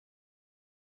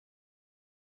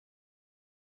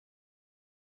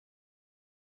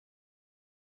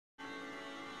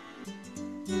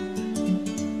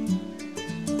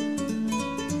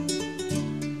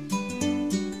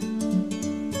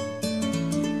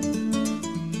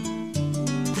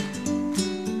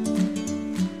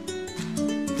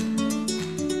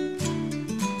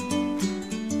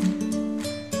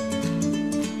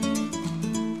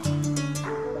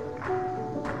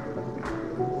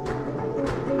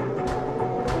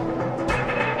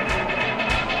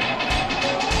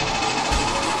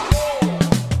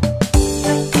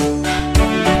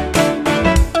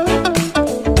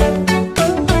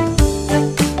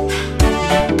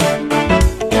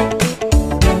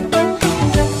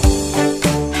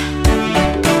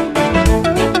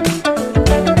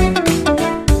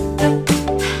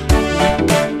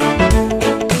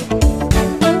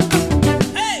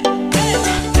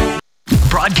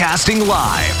Broadcasting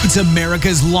live. It's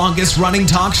America's longest running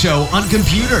talk show on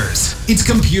computers. It's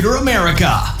Computer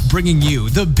America, bringing you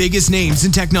the biggest names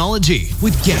in technology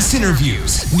with guest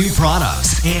interviews, new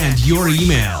products, and your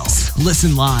emails.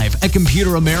 Listen live at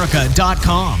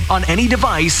computeramerica.com on any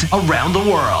device around the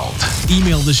world.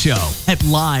 Email the show at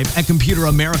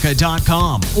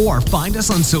live@computeramerica.com or find us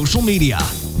on social media.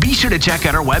 Be sure to check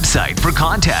out our website for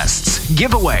contests,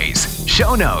 giveaways,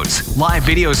 show notes, live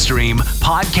video stream,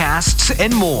 podcasts,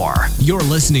 and more. You're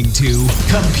listening to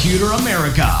Computer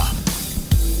America.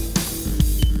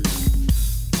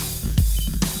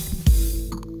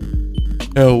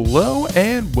 Hello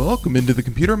and welcome into the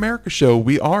Computer America Show.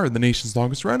 We are the nation's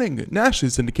longest running, nationally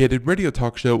syndicated radio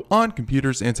talk show on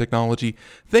computers and technology.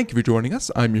 Thank you for joining us.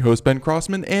 I'm your host, Ben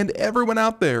Crossman, and everyone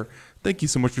out there, thank you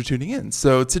so much for tuning in.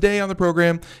 So today on the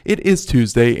program, it is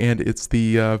Tuesday, and it's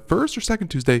the first or second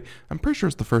Tuesday. I'm pretty sure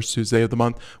it's the first Tuesday of the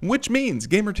month, which means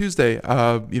Gamer Tuesday.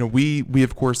 We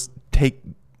of course take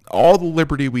all the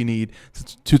liberty we need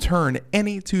to turn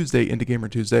any Tuesday into Gamer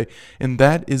Tuesday, and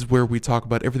that is where we talk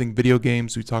about everything video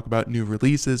games. We talk about new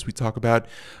releases. We talk about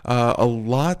a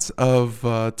lot of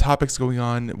topics going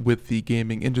on with the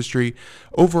gaming industry.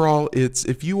 Overall, it's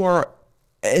if you are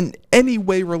in any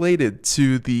way related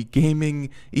to the gaming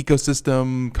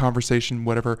ecosystem, conversation,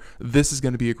 whatever, this is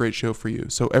going to be a great show for you.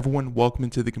 So everyone, welcome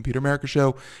into the Computer America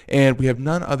Show, and we have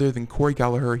none other than Cory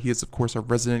Galliher. He is, of course, our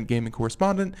resident gaming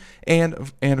correspondent and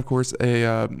of course,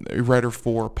 a writer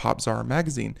for PopZara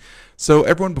magazine. So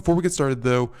everyone, before we get started,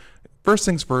 though, first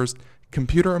things first,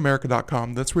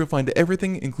 computeramerica.com. That's where you'll find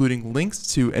everything, including links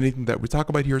to anything that we talk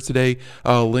about here today,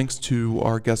 links to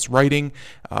our guest writing,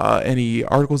 any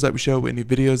articles that we show, any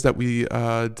videos that we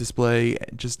display,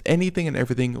 just anything and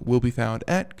everything will be found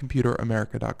at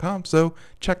computeramerica.com. So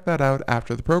check that out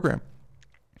after the program.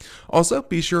 Also,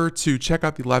 be sure to check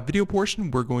out the live video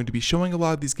portion. We're going to be showing a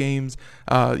lot of these games.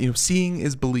 Seeing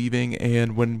is believing,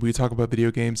 and when we talk about video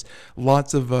games,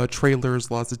 lots of trailers,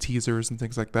 lots of teasers, and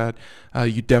things like that.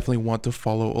 You definitely want to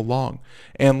follow along.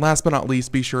 And last but not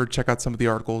least, be sure to check out some of the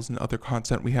articles and other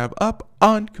content we have up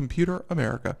on Computer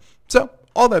America. So,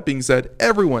 all that being said,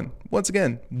 everyone, once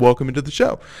again, welcome into the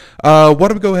show. Why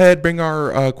don't we go ahead, bring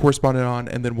our correspondent on,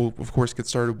 and then we'll, of course, get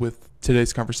started with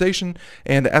today's conversation.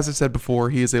 And as I said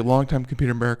before, he is a longtime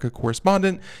Computer America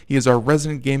correspondent. He is our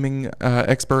resident gaming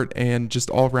expert and just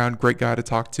all-around great guy to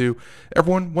talk to.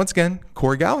 Everyone, once again,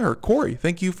 Cory Galliher. Cory,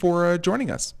 thank you for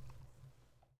joining us.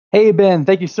 Hey, Ben,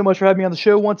 thank you so much for having me on the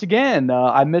show once again.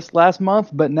 I missed last month,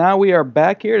 but now we are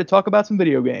back here to talk about some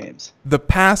video games. The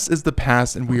past is the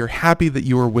past, and we are happy that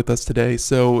you are with us today.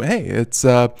 So, hey, it's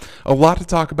a lot to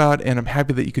talk about, and I'm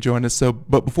happy that you could join us. So,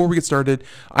 but before we get started,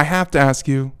 I have to ask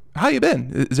you, how you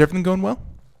been? Is everything going well?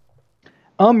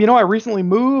 I recently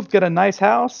moved, got a nice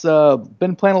house,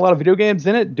 been playing a lot of video games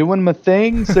in it, doing my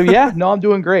thing. So, yeah, no, I'm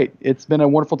doing great. It's been a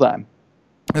wonderful time.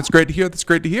 That's great to hear. That's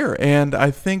great to hear. And I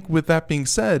think with that being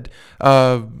said,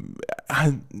 and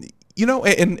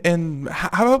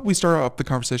how about we start off the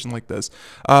conversation like this?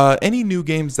 Any new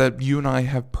games that you and I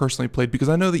have personally played? Because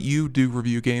I know that you do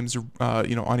review games,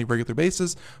 on a regular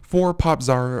basis for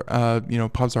PopZara,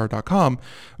 PopZara.com.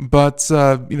 But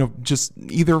just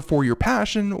either for your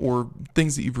passion or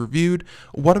things that you've reviewed.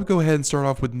 Why don't we go ahead and start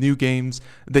off with new games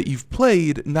that you've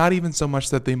played? Not even so much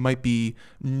that they might be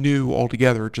new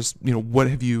altogether. Just what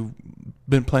have you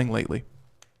been playing lately?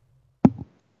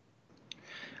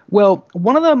 Well,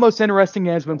 one of the most interesting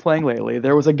games I've been playing lately,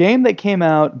 there was a game that came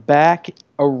out back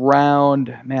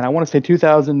around, I want to say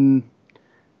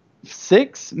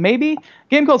 2006, maybe? A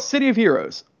game called City of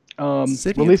Heroes.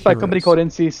 Released by a company called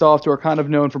NCSoft, who are kind of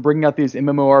known for bringing out these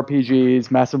MMORPGs,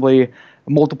 massively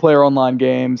multiplayer online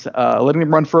games, letting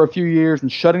them run for a few years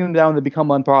and shutting them down when they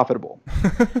become unprofitable.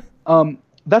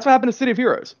 That's what happened to City of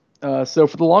Heroes. So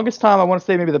for the longest time, I want to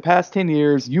say maybe the past 10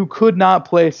 years, you could not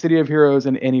play City of Heroes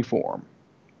in any form.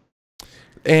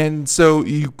 And so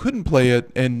you couldn't play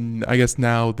it, and I guess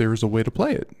now there's a way to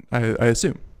play it, I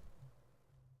assume.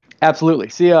 Absolutely.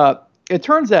 See, it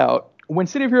turns out when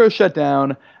City of Heroes shut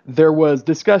down, there was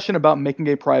discussion about making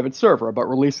a private server, about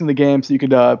releasing the game so you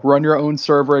could run your own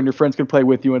server and your friends could play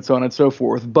with you and so on and so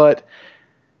forth. But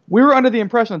we were under the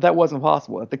impression that wasn't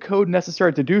possible, that the code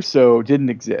necessary to do so didn't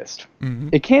exist. Mm-hmm.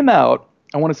 It came out,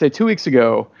 I want to say 2 weeks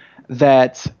ago,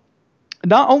 that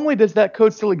not only does that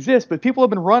code still exist, but people have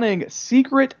been running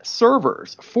secret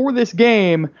servers for this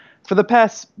game for the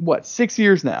past, 6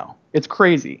 years now. It's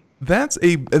crazy. That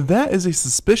is a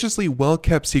suspiciously well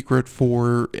kept secret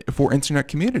for internet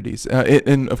communities,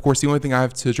 and of course the only thing I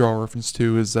have to draw a reference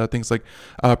to is things like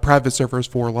private servers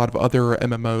for a lot of other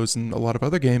MMOs and a lot of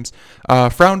other games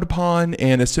frowned upon,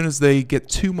 and as soon as they get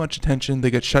too much attention,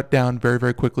 they get shut down very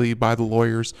very quickly by the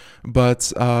lawyers. But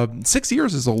 6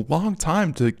 years is a long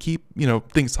time to keep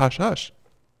things hush hush.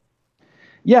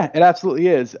 Yeah, it absolutely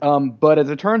is. But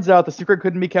as it turns out, the secret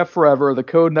couldn't be kept forever. The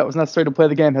code that was necessary to play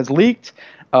the game has leaked.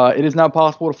 It is now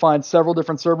possible to find several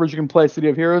different servers you can play City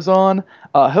of Heroes on.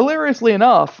 Hilariously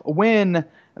enough, when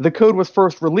the code was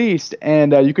first released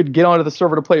and you could get onto the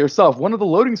server to play yourself, one of the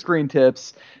loading screen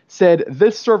tips said,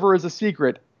 "This server is a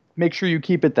secret. Make sure you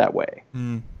keep it that way."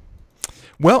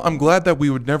 Well, I'm glad that we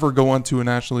would never go on to a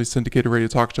nationally syndicated radio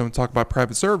talk show and talk about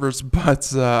private servers,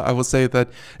 but I will say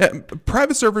that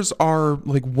private servers are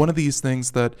like one of these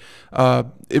things that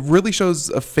it really shows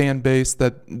a fan base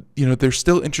that they're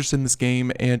still interested in this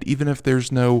game, and even if there's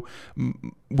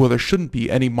there shouldn't be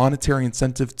any monetary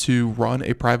incentive to run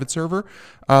a private server,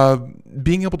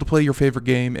 being able to play your favorite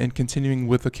game and continuing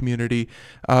with a community,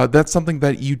 that's something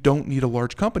that you don't need a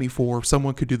large company for.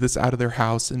 Someone could do this out of their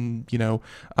house and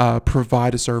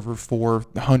provide a server for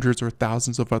hundreds or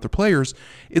thousands of other players.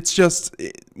 It's just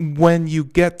when you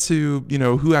get to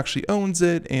who actually owns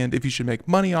it and if you should make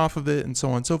money off of it and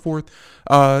so on and so forth,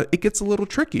 it gets a little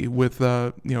tricky with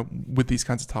with these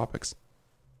kinds of topics.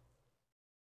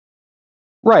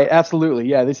 Right, absolutely.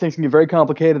 Yeah, these things can get very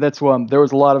complicated. That's there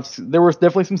was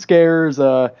definitely some scares,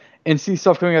 and see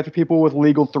stuff going after people with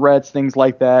legal threats, things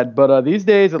like that. But these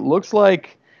days, it looks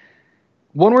like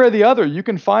one way or the other, you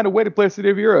can find a way to play City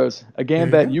of Heroes, a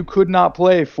game that you could not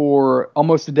play for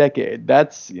almost a decade.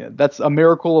 That's a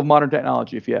miracle of modern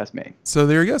technology, if you ask me. So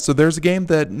there you go. So there's a game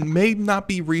that may not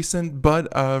be recent, but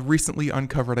recently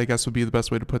uncovered, I guess would be the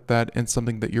best way to put that, and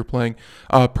something that you're playing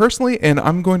personally. And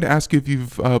I'm going to ask you if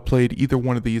you've played either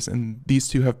one of these, and these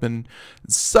two have been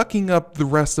sucking up the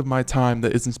rest of my time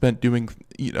that isn't spent doing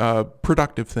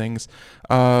productive things.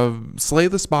 Slay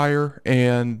the Spire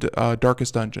and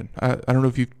Darkest Dungeon. I don't know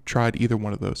if you've tried either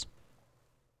one of those.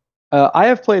 I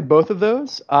have played both of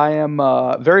those. I am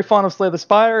very fond of Slay the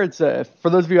Spire. It's for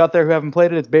those of you out there who haven't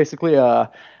played it, it's basically a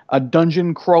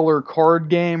dungeon crawler card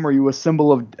game where you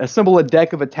assemble a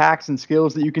deck of attacks and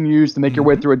skills that you can use to make your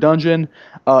way through a dungeon.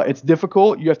 It's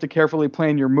difficult. You have to carefully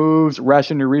plan your moves,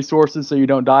 ration your resources so you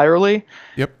don't die early.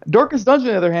 Yep. Darkest Dungeon,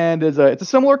 on the other hand, it's a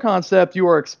similar concept. You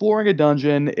are exploring a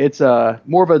dungeon. It's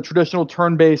more of a traditional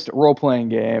turn-based role-playing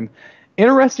game.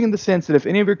 Interesting in the sense that if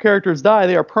any of your characters die,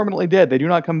 they are permanently dead. They do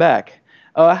not come back.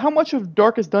 How much of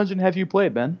Darkest Dungeon have you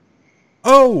played, Ben?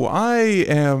 Oh, I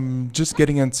am just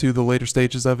getting into the later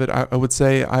stages of it. I would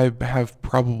say I have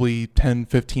probably 10,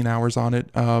 15 hours on it.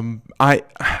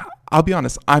 I'll be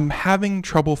honest, I'm having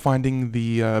trouble finding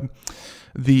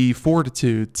the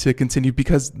fortitude to continue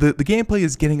because the gameplay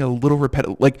is getting a little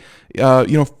repetitive. Like,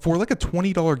 for like a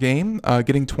 $20 game,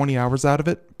 getting 20 hours out of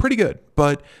it, pretty good.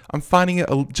 But I'm finding it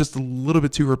just a little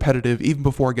bit too repetitive, even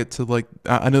before I get to like,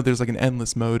 I know there's like an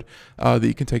endless mode that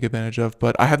you can take advantage of,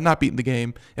 but I have not beaten the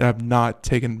game and I've not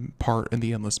taken part in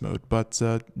the endless mode, but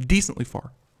decently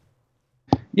far.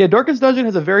 Yeah, Darkest Dungeon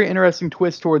has a very interesting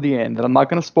twist toward the end that I'm not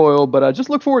going to spoil, but just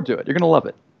look forward to it. You're going to love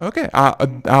it. Okay,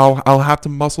 I'll have to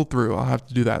muscle through. I'll have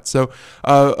to do that. So,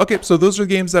 okay, so those are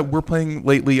games that we're playing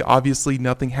lately. Obviously,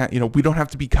 nothing we don't have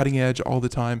to be cutting edge all the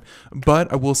time,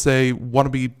 but I will say want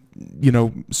to be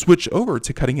switch over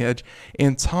to cutting edge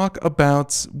and talk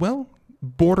about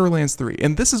Borderlands 3.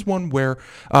 And this is one where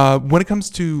when it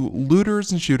comes to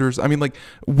looters and shooters, I mean, like,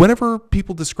 whenever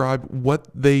people describe what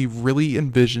they really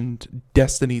envisioned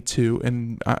Destiny 2,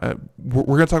 and we're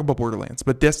going to talk about Borderlands,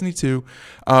 but Destiny 2,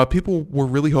 people were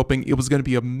really hoping it was going to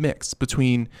be a mix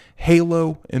between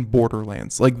Halo and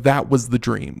Borderlands. Like, that was the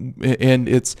dream. And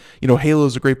it's, Halo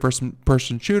is a great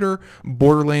person shooter.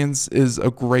 Borderlands is a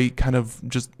great kind of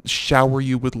just shower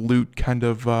you with loot kind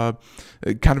of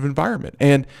environment.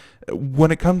 And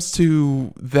when it comes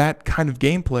to that kind of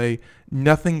gameplay,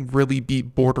 nothing really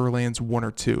beat Borderlands 1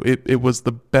 or 2. It was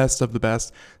the best of the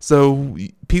best. So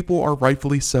people are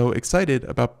rightfully so excited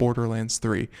about Borderlands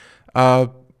 3.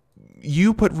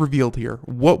 You put revealed here.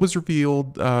 What was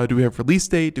revealed? Do we have release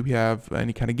date? Do we have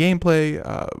any kind of gameplay?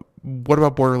 What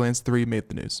about Borderlands 3 made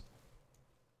the news?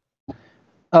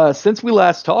 Since we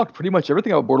last talked, pretty much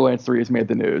everything about Borderlands 3 has made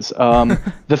the news.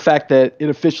 The fact that it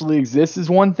officially exists is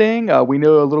one thing. We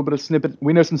know a little bit of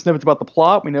we know some snippets about the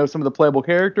plot. We know some of the playable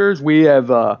characters. We've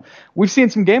seen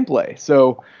some gameplay.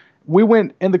 So we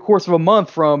went in the course of a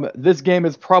month from this game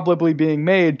is probably being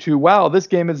made to, wow, this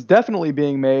game is definitely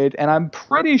being made, and I'm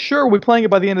pretty sure we're playing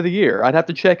it by the end of the year. I'd have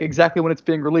to check exactly when it's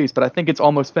being released, but I think it's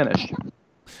almost finished.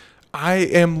 I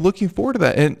am looking forward to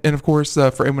that. And of course,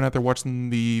 for anyone out there watching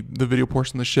the video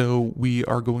portion of the show, we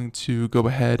are going to go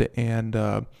ahead and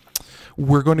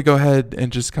we're going to go ahead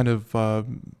and just kind of,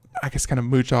 I guess, kind of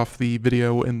mooch off the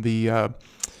video and the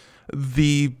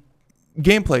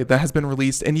gameplay that has been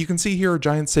released. And you can see here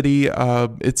Giant City,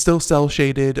 it's still cell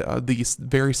shaded, the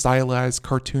very stylized,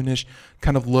 cartoonish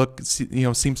kind of look,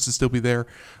 seems to still be there.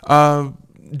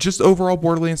 Just overall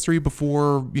Borderlands 3,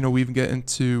 before we even get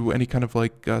into any kind of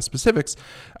like specifics,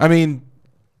 I mean,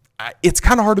 it's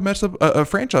kind of hard to mess up a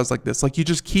franchise like this. Like, you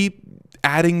just keep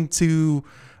adding to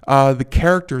the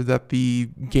character that the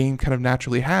game kind of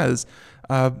naturally has.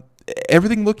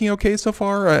 Everything looking okay so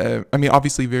far. I mean,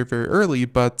 obviously very, very early,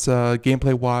 but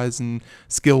gameplay wise and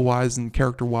skill wise and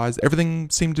character wise, everything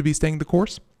seemed to be staying the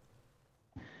course.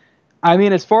 I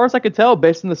mean, as far as I could tell,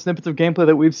 based on the snippets of gameplay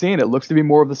that we've seen, it looks to be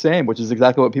more of the same, which is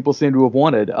exactly what people seem to have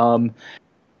wanted.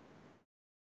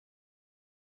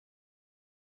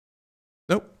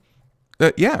 Nope.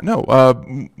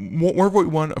 More of what we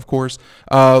want, of course.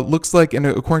 Looks like, and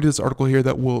according to this article here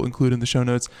that we'll include in the show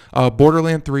notes,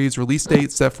 Borderlands 3's release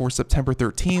date set for September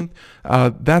 13th.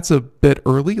 That's a bit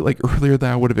early, like earlier than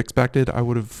I would have expected. I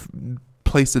would have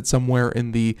placed it somewhere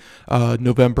in the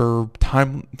November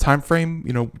time frame,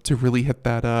 to really hit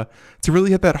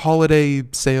that holiday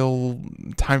sale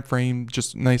time frame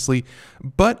just nicely.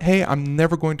 But hey, I'm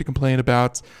never going to complain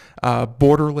about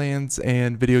Borderlands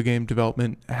and video game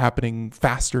development happening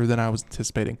faster than I was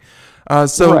anticipating.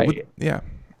 Right. Yeah.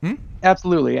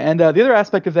 Absolutely. And the other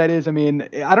aspect of that is, I mean,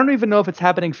 I don't even know if it's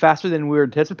happening faster than we were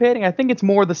anticipating. I think it's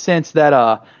more the sense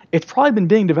that it's probably been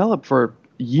being developed for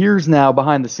years now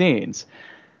behind the scenes.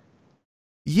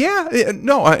 Yeah, and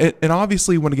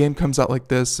obviously when a game comes out like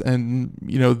this and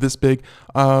this big,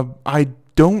 I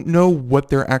don't know what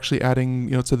they're actually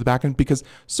adding to the back end, because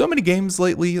so many games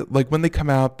lately, like when they come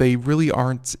out, they really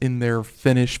aren't in their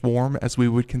finished form as we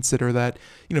would consider that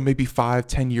maybe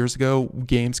 5-10 years ago,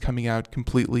 games coming out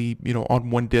completely on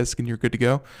one disc and you're good to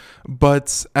go.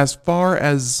 But as far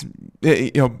as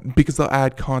because they'll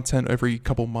add content every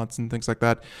couple months and things like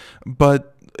that,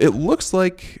 but it looks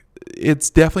like it's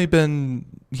definitely been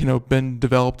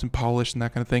developed and polished and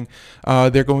that kind of thing.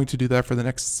 They're going to do that for the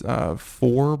next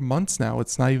 4 months now.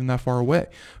 It's not even that far away,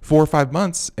 4 or 5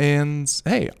 months. And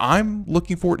hey, I'm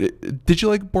looking forward. Did you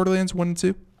like Borderlands 1 and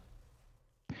 2?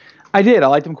 I did. I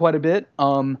liked them quite a bit.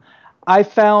 I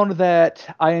found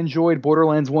that I enjoyed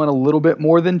Borderlands 1 a little bit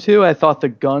more than 2. I thought the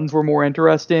guns were more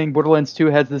interesting. Borderlands 2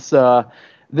 has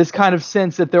this kind of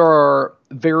sense that there are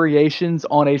variations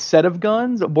on a set of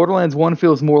guns. Borderlands 1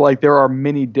 feels more like there are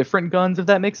many different guns, if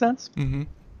that makes sense. Mm-hmm.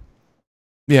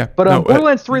 Yeah. But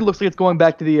Borderlands 3 looks like it's going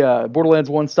back to the Borderlands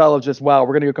 1 style of just, wow,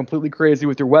 we're going to go completely crazy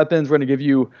with your weapons. We're going to give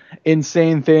you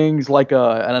insane things like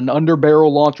an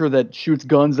underbarrel launcher that shoots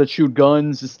guns that shoot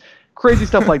guns. Just crazy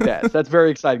stuff like that. So that's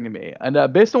very exciting to me.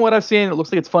 And based on what I've seen, it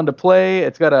looks like it's fun to play.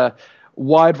 It's got a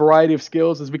wide variety of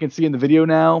skills, as we can see in the video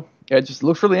now. It just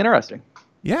looks really interesting.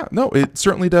 Yeah, no, it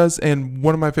certainly does. And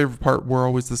one of my favorite part were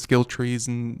always the skill trees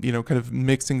and, kind of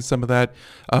mixing some of that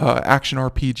action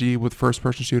RPG with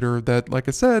first-person shooter that, like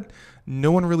I said,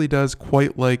 no one really does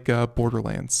quite like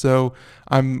Borderlands. So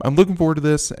I'm looking forward to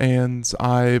this, and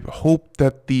I hope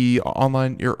that the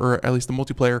online, or at least the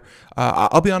multiplayer,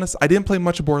 I'll be honest, I didn't play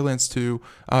much of Borderlands 2,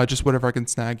 just whatever I can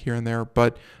snag here and there,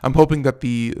 but I'm hoping that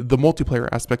the multiplayer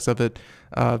aspects of it,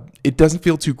 it doesn't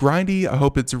feel too grindy. I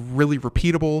hope it's really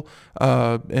repeatable,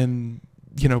 and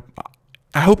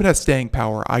I hope it has staying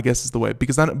power, I guess is the way,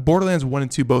 because Borderlands 1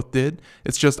 and 2 both did.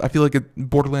 It's just, I feel like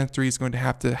Borderlands 3 is going to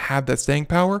have that staying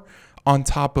power on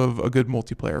top of a good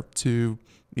multiplayer to,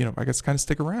 I guess kind of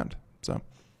stick around. So.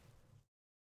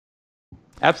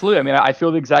 Absolutely. I mean, I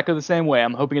feel exactly the same way.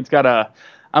 I'm hoping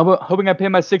I'm hoping I pay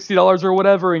my $60 or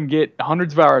whatever and get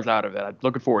hundreds of hours out of it. I'm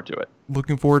looking forward to it.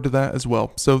 Looking forward to that as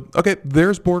well. So, okay,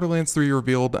 there's Borderlands 3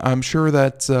 revealed. I'm sure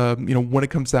that, when it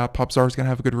comes out, Popstar's going to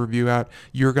have a good review out.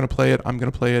 You're going to play it. I'm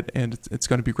going to play it, and it's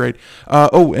going to be great.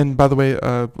 And by the way,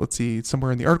 let's see,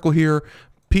 somewhere in the article here,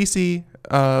 PC,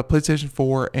 PlayStation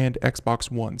 4, and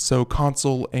Xbox One. So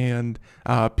console and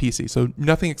PC. So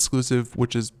nothing exclusive,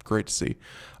 which is great to see.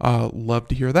 Love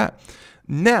to hear that.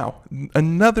 Now,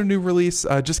 another new release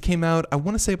just came out, I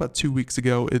want to say about 2 weeks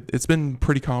ago. It's been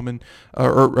pretty common,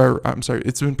 I'm sorry,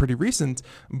 it's been pretty recent,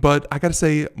 but I got to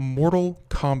say, Mortal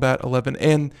Kombat 11,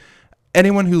 and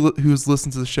anyone who's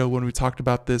listened to the show when we talked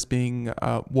about this being,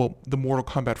 the Mortal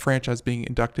Kombat franchise being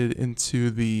inducted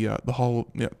into the Hall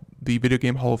the Video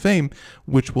Game Hall of Fame,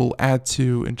 which we'll add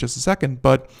to in just a second.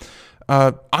 But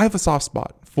I have a soft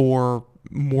spot for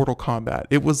Mortal Kombat.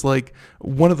 It was like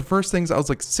one of the first things. I was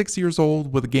like 6 years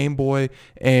old with a Game Boy,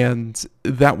 and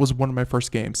that was one of my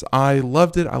first games. I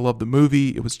loved it. I loved the movie.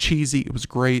 It was cheesy. It was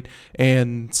great.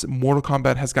 And Mortal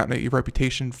Kombat has gotten a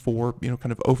reputation for,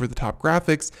 kind of over the top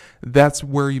graphics. That's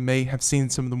where you may have seen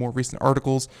some of the more recent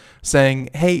articles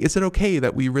saying, hey, is it okay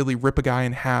that we really rip a guy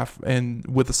in half and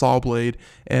with a saw blade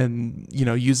and,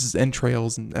 use his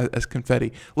entrails as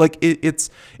confetti? Like it's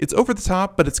over the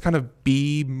top, but it's kind of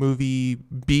B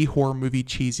horror movie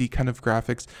cheesy kind of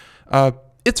graphics.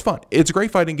 It's fun. It's a great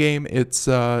fighting game. It's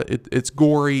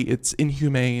gory. It's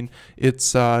inhumane.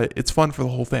 It's fun for the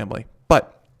whole family.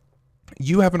 But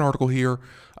you have an article here.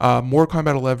 Mortal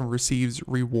Kombat 11 receives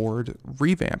reward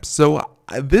revamps. So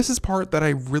this is part that I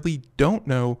really don't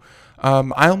know.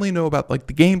 I only know about like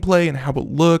the gameplay and how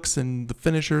it looks and the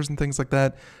finishers and things like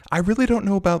that. I really don't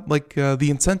know about like the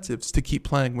incentives to keep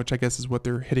playing, which I guess is what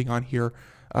they're hitting on here.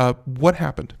 What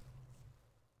happened?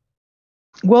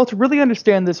 Well, to really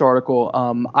understand this article,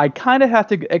 I kind of have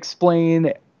to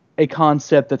explain a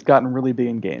concept that's gotten really big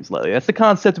in games lately. That's the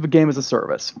concept of a game as a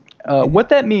service. What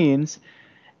that means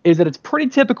is that it's pretty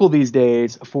typical these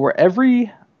days for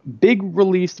every big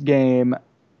released game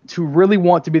to really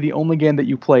want to be the only game that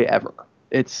you play ever.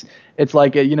 It's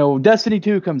like, Destiny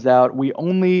 2 comes out. We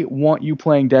only want you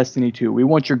playing Destiny 2. We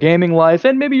want your gaming life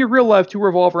and maybe your real life to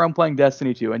revolve around playing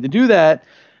Destiny 2. And to do that,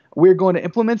 we're going to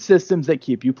implement systems that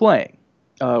keep you playing.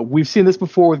 We've seen this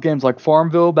before with games like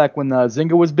Farmville back when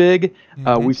Zynga was big.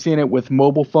 We've seen it with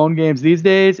mobile phone games these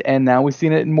days, and now we've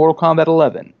seen it in Mortal Kombat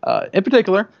 11. In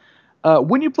particular,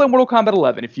 when you play Mortal Kombat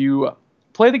 11, if you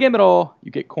play the game at all, you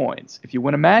get coins. If you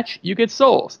win a match, you get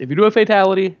souls. If you do a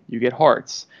fatality, you get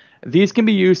hearts. These can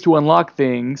be used to unlock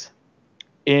things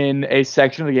in a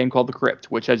section of the game called the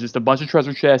Crypt, which has just a bunch of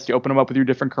treasure chests. You open them up with your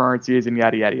different currencies and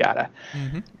yada, yada, yada.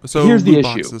 So here's the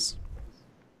issue. Boxes.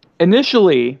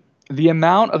 Initially, the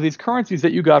amount of these currencies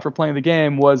that you got for playing the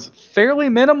game was fairly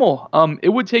minimal. It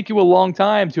would take you a long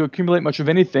time to accumulate much of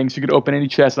anything, so you could open any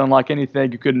chest and unlock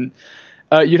anything. You couldn't.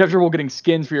 You'd have trouble getting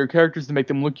skins for your characters to make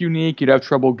them look unique. You'd have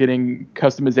trouble getting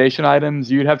customization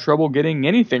items. You'd have trouble getting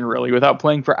anything really without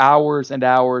playing for hours and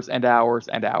hours and hours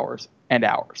and hours and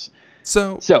hours.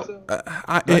 Sorry to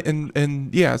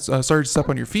step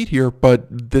on your feet here, but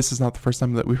this is not the first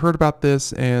time that we heard about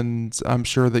this, and I'm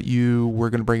sure that you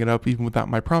were going to bring it up even without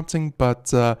my prompting.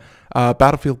 But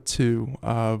Battlefield 2,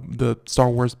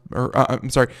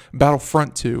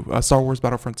 Battlefront 2, Star Wars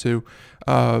Battlefront 2,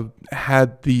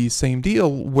 had the same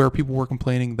deal where people were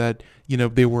complaining that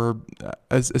they were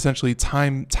essentially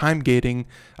time gating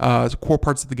core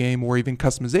parts of the game or even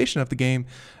customization of the game,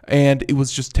 and it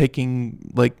was just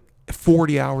taking like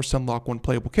 40 hours to unlock one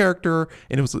playable character,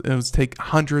 and it was take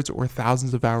hundreds or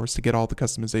thousands of hours to get all the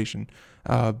customization.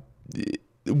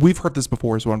 We've heard this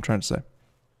before is what I'm trying to say.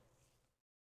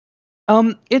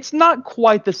 It's not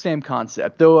quite the same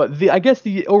concept, though. I guess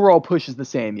the overall push is the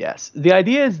same, yes. The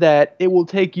idea is that it will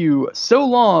take you so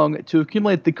long to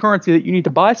accumulate the currency that you need to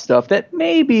buy stuff that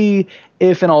maybe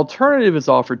if an alternative is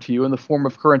offered to you in the form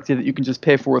of currency that you can just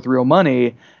pay for with real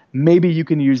money, maybe you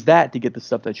can use that to get the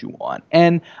stuff that you want.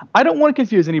 And I don't want to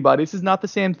confuse anybody. This is not the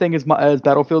same thing as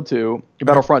Battlefront 2,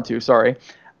 sorry.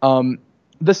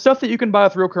 The stuff that you can buy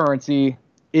with real currency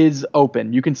is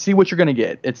open. You can see what you're going to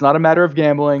get. It's not a matter of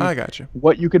gambling. I got you.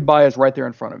 What you could buy is right there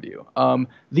in front of you.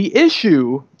 The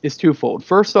issue is twofold.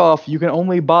 First off, you can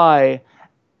only buy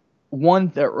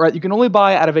you can only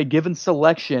buy out of a given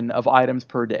selection of items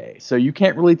per day. So you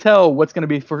can't really tell what's going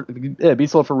to be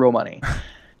sold for real money.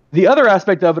 The other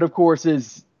aspect of it, of course,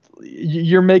 is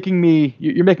you're making me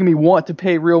want to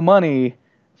pay real money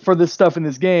for this stuff in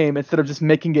this game instead of just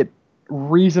making it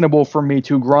reasonable for me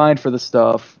to grind for the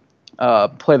stuff.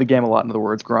 Play the game a lot, in other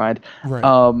words, grind. Right.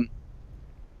 A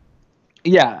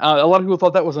lot of people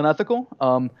thought that was unethical.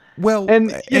 I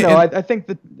think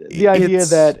that the idea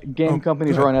that game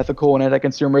companies are unethical and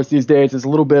anti-consumers these days is a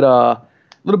little bit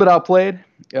outplayed.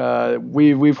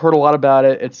 We've heard a lot about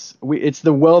it. It's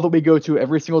the well that we go to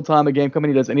every single time a game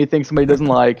company does anything somebody doesn't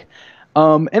like.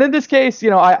 And in this case,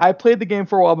 I played the game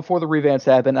for a while before the revamps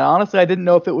happened, and honestly, I didn't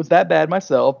know if it was that bad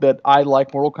myself, but I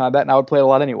like Mortal Kombat, and I would play it a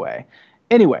lot anyway.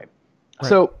 Right.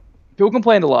 So people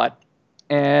complained a lot,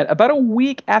 and about a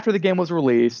week after the game was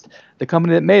released, the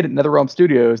company that made it, NetherRealm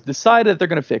Studios, decided that they're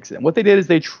going to fix it. And what they did is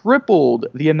they tripled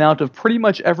the amount of pretty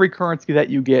much every currency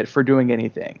that you get for doing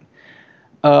anything.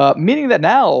 Meaning that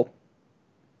now,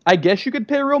 I guess you could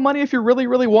pay real money if you really,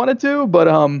 really wanted to, but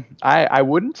I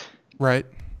wouldn't. Right.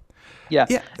 Yeah,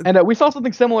 Yeah. and we saw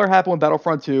something similar happen with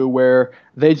Battlefront 2, where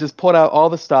they just put out all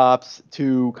the stops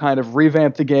to kind of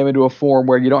revamp the game into a form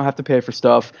where you don't have to pay for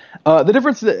stuff. The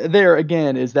difference there,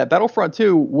 again, is that Battlefront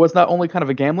 2 was not only kind of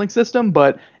a gambling system,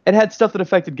 but it had stuff that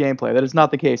affected gameplay. That is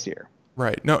not the case here.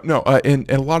 Right. No.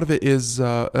 And a lot of it is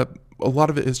a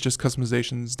lot of it is just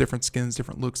customizations, different skins,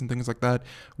 different looks, and things like that.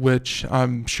 Which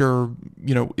I'm sure,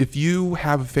 if you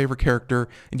have a favorite character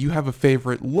and you have a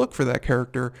favorite look for that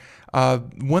character,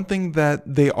 one thing that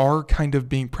they are kind of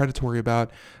being predatory about,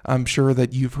 I'm sure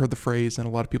that you've heard the phrase, and a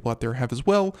lot of people out there have as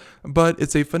well, but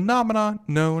it's a phenomenon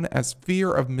known as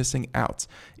fear of missing out.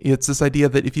 It's this idea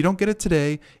that if you don't get it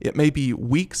today, it may be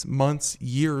weeks, months,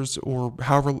 years, or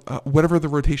however, whatever the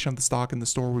rotation of the stock in the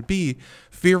store would be.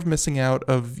 Fear of missing out,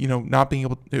 of not being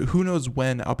able to, who knows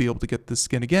when I'll be able to get this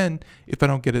skin again if I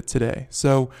don't get it today.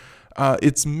 So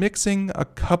it's mixing a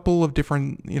couple of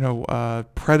different,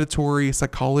 predatory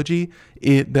psychology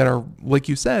that are, like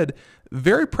you said,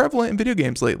 very prevalent in video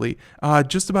games lately.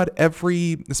 Just about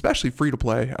every, especially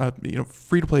free-to-play,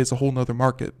 free-to-play is a whole nother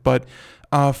market, but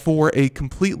for a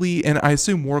completely, and I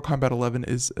assume Mortal Kombat 11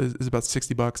 is about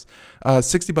 $60,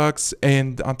 $60,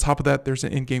 and on top of that, there's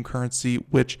an in-game currency,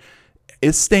 which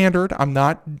is standard. I'm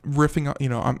not riffing,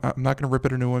 I'm not going to rip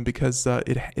it a new one because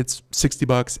it's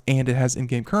 $60 and it has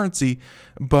in-game currency.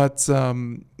 But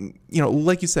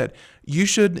like you said, you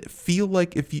should feel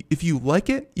like if you like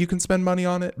it, you can spend money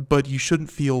on it, but you shouldn't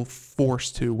feel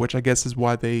forced to, which I guess is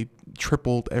why they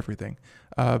tripled everything.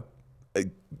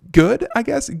 Good, I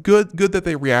guess. Good that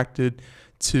they reacted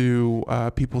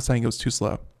to people saying it was too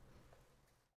slow.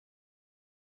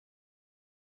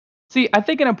 See, I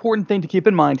think an important thing to keep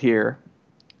in mind here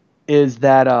is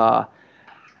that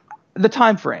the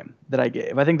time frame that I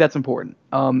gave. I think that's important.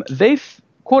 They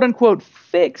quote unquote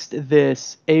fixed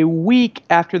this a week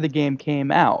after the game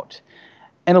came out,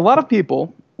 and a lot of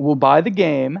people will buy the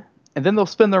game and then they'll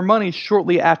spend their money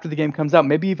shortly after the game comes out,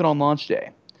 maybe even on launch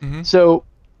day. Mm-hmm. So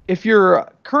if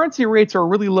your currency rates are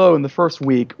really low in the first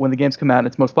week when the games come out and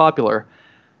it's most popular,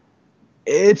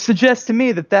 it suggests to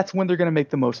me that that's when they're going to make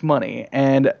the most money.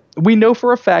 And we know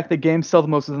for a fact that games sell the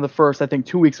most within the first, I think,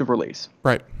 2 weeks of release.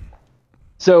 Right.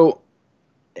 So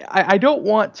I don't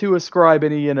want to ascribe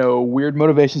any, weird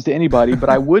motivations to anybody, but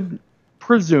I would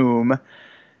presume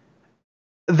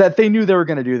that they knew they were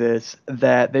going to do this,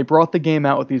 that they brought the game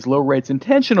out with these low rates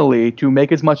intentionally to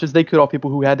make as much as they could off people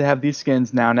who had to have these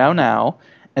skins now.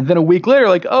 And then a week later,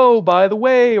 like, oh, by the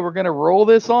way, we're going to roll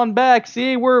this on back.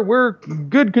 See, we're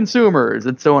good consumers,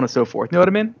 and so on and so forth. You know what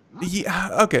I mean?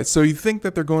 Yeah. Okay. So you think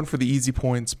that they're going for the easy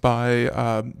points by,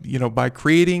 by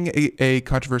creating a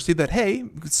controversy that, hey,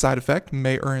 side effect,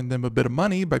 may earn them a bit of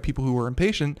money by people who are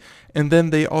impatient, and then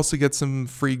they also get some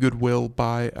free goodwill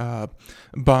by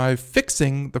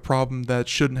fixing the problem that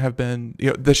shouldn't have been,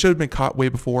 that should have been caught way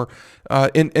before.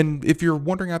 And if you're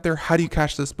wondering out there, how do you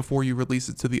catch this before you release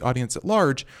it to the audience at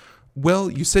large?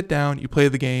 Well, you sit down, you play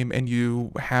the game, and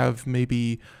you have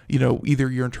maybe,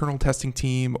 either your internal testing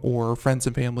team or friends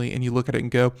and family, and you look at it and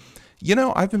go,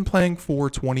 I've been playing for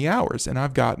 20 hours and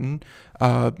I've gotten,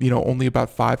 only about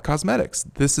 5 cosmetics.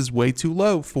 This is way too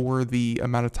low for the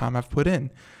amount of time I've put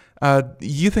in.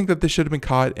 You think that this should have been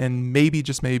caught, and maybe,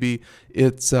 just maybe,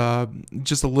 it's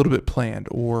just a little bit planned,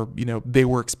 or, they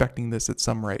were expecting this at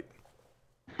some rate.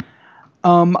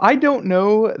 I don't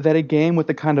know that a game with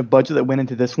the kind of budget that went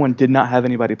into this one did not have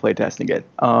anybody playtesting it.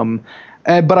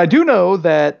 But I do know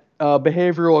that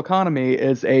behavioral economy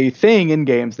is a thing in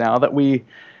games now, that we've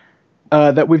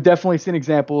definitely seen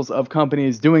examples of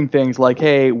companies doing things like,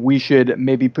 hey, we should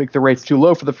maybe pick the rates too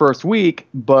low for the first week,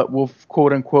 but we'll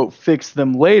quote unquote fix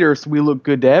them later so we look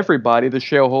good to everybody, the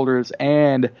shareholders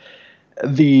and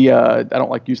the I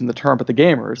don't like using the term, but the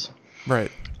gamers.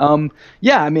 Right.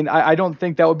 I don't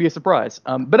think that would be a surprise.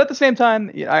 But at the same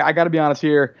time, I got to be honest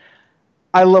here.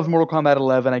 I love Mortal Kombat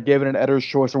 11. I gave it an Editor's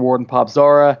Choice Award in Pop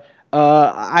Zara.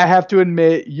 I have to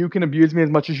admit, you can abuse me as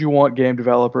much as you want, game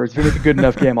developers. If you make a good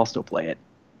enough game, I'll still play it.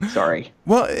 Sorry.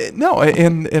 Well, no,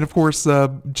 and of course, we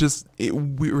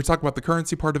were talking about the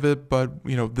currency part of it, but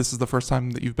this is the first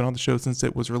time that you've been on the show since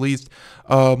it was released.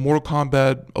 Mortal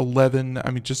Kombat 11.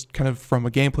 I mean, just kind of from a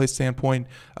gameplay standpoint,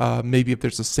 maybe if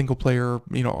there's a single player,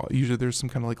 usually there's some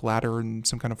kind of like ladder and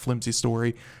some kind of flimsy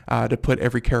story to put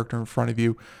every character in front of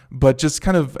you. But just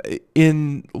kind of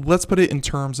let's put it in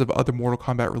terms of other Mortal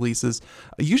Kombat releases.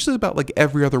 Usually, about like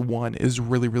every other one is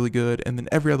really, really good, and then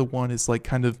every other one is like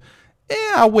kind of,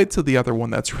 I'll wait till the other one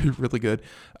that's really, really good.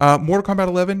 Mortal Kombat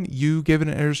 11, you gave it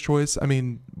an Editor's Choice. I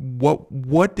mean,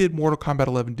 what did Mortal Kombat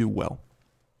 11 do well?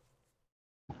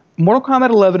 Mortal Kombat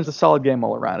 11 is a solid game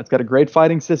all around. It's got a great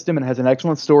fighting system and has an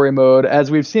excellent story mode, as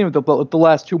we've seen with the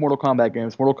last two Mortal Kombat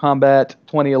games, Mortal Kombat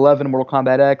 2011 and Mortal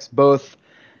Kombat X, both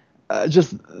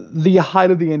just the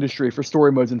height of the industry for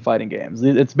story modes in fighting games.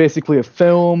 It's basically a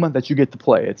film that you get to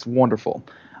play. It's wonderful.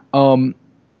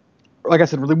 Like I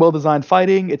said, really well-designed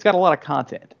fighting. It's got a lot of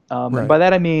content. And by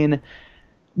that I mean,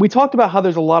 we talked about how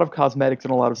there's a lot of cosmetics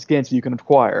and a lot of skins that you can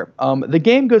acquire. The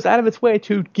game goes out of its way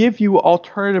to give you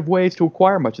alternative ways to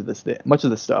acquire much of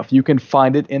this stuff. You can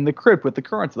find it in the crypt with the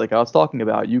currency, like I was talking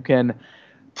about. You can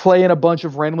play in a bunch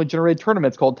of randomly generated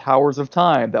tournaments called Towers of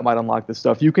Time that might unlock this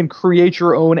stuff. You can create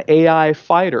your own AI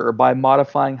fighter by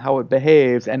modifying how it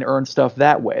behaves and earn stuff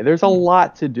that way. There's a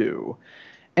lot to do.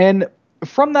 And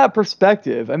from that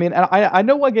perspective, I mean, I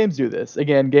know why games do this.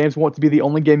 Again, games want to be the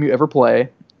only game you ever play,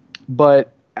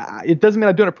 but it doesn't mean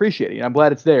I don't appreciate it. I'm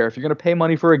glad it's there. If you're going to pay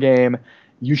money for a game,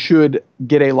 you should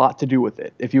get a lot to do with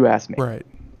it, if you ask me.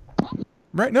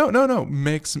 Right. No.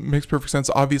 Makes perfect sense.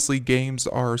 Obviously, games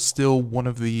are still one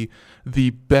of the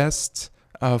best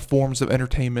forms of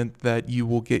entertainment that you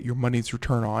will get your money's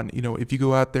return on. You know, if you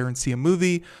go out there and see a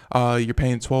movie, you're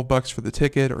paying $12 for the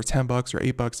ticket, or $10 or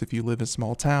 $8 if you live in a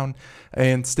small town.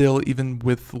 And still, even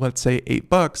with, let's say,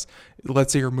 $8,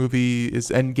 let's say your movie is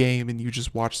Endgame and you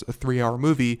just watched a 3-hour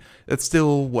movie, that's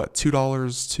still what,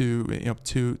 $2 to, you know,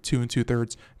 two and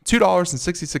 2/3,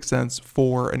 $2.66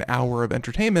 for an hour of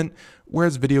entertainment.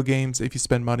 Whereas video games, if you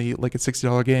spend money like a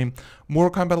 $60 game,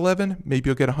 Mortal Kombat 11, maybe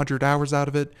you'll get 100 hours out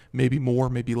of it, maybe more,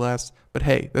 maybe less. But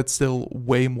hey, that's still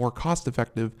way more cost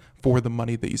effective for the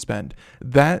money that you spend.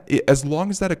 That, as long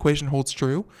as that equation holds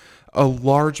true, a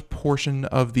large portion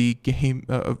of the game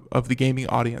of the gaming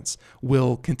audience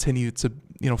will continue to,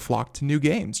 you know, flock to new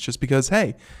games just because,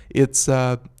 hey, it's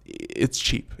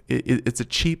cheap. It's a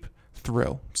cheap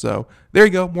thrill. So there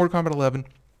you go, Mortal Kombat 11.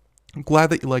 I'm glad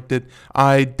that you liked it.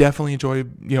 I definitely enjoy,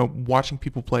 you know, watching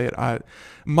people play it.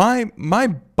 My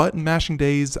button mashing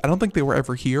days, I don't think they were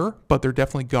ever here, but they're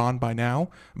definitely gone by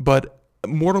now. But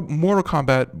Mortal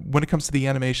Kombat, when it comes to the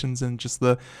animations and just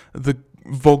the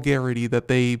vulgarity that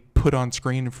they put on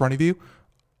screen in front of you,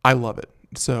 I love it.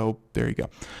 So there you go.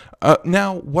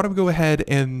 Now, why don't we go ahead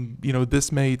and, you know,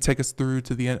 this may take us through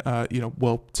to the end,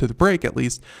 to the break at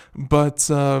least. But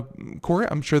Cory,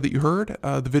 I'm sure that you heard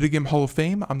the Video Game Hall of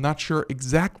Fame. I'm not sure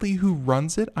exactly who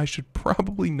runs it. I should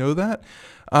probably know that.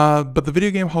 But the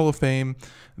Video Game Hall of Fame,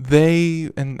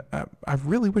 I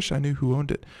really wish I knew who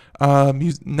owned it.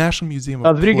 National Museum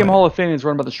of the Video Game Hall of Fame is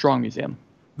run by the Strong Museum.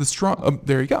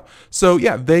 There you go. So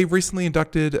yeah, they recently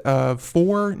inducted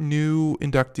 4 new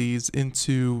inductees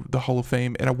into the Hall of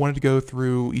Fame, and I wanted to go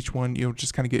through each one, you know,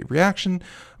 just kind of get reaction.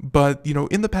 But you know,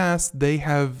 in the past, they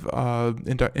have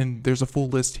and there's a full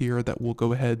list here that we'll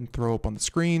go ahead and throw up on the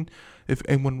screen if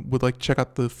anyone would like to check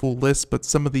out the full list. But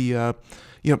some of the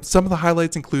some of the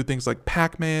highlights include things like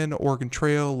Pac-Man, Oregon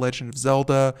Trail, Legend of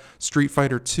Zelda, Street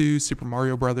Fighter 2, Super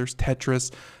Mario Brothers,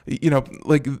 Tetris. You know,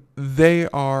 like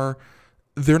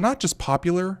they're not just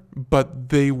popular, but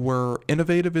they were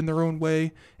innovative in their own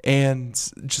way, and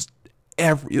just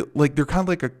they're kind of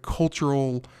like a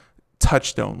cultural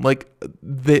touchstone. Like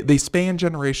they span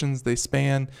generations, they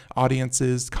span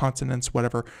audiences, continents,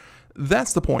 whatever.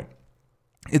 That's the point.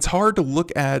 It's hard to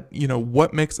look at, you know,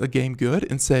 what makes a game good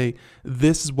and say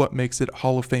this is what makes it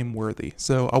Hall of Fame worthy.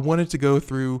 So I wanted to go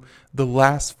through the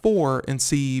last 4 and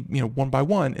see, you know, one by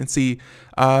one and see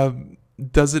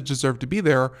does it deserve to be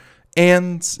there.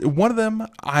 And one of them,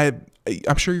 I'm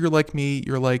sure you're like me,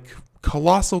 you're like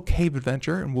Colossal Cave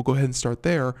Adventure, and we'll go ahead and start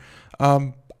there.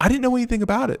 I didn't know anything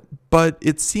about it, but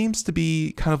it seems to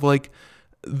be kind of like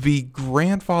the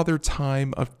grandfather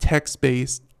time of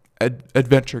text-based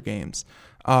adventure games.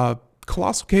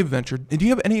 Colossal Cave Adventure, do you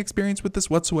have any experience with this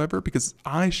whatsoever? Because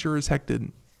I sure as heck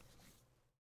didn't.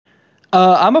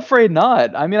 I'm afraid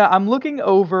not. I mean, I'm looking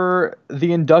over the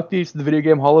inductees to the Video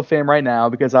Game Hall of Fame right now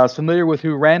because I was familiar with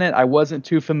who ran it. I wasn't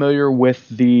too familiar with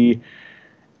the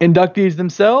inductees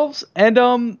themselves. And,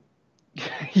 you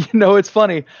know, it's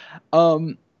funny.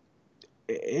 They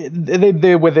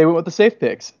went with the safe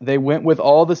picks. They went with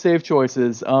all the safe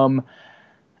choices.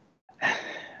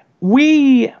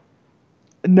 We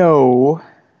know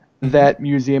that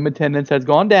museum attendance has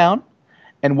gone down.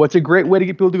 And what's a great way to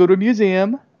get people to go to a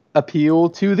museum? Appeal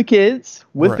to the kids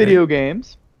with video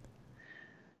games.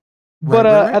 But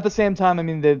at the same time, I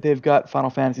mean, they've got Final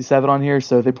Fantasy VII on here,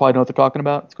 so they probably know what they're talking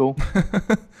about. It's cool.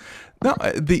 No,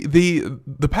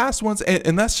 the past ones,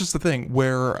 and that's just the thing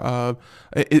where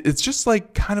it's just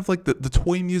like kind of like the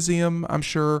toy museum, I'm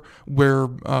sure, where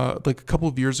like a couple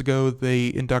of years ago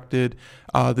they inducted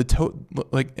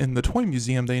like in the toy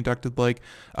museum they inducted like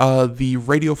the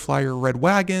Radio Flyer Red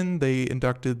Wagon, they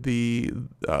inducted the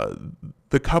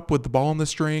cup with the ball on the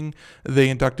string, they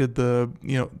inducted the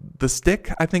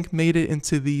stick, I think made it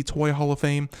into the Toy Hall of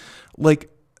Fame.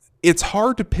 Like, it's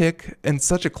hard to pick in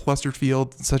such a clustered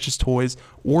field such as toys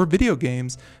or video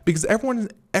games because everyone's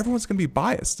going to be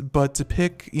biased. But to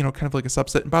pick, kind of like a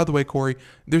subset. And by the way, Corey,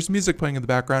 there's music playing in the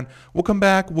background. We'll come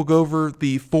back. We'll go over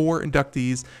the 4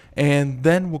 inductees, and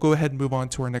then we'll go ahead and move on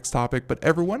to our next topic. But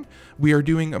everyone, we are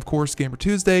doing, of course, Gamer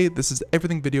Tuesday. This is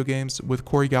Everything Video Games with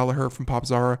Corey Galliher from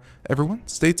Popzara. Everyone,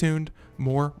 stay tuned.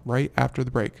 More right after the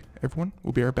break. Everyone,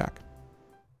 we'll be right back.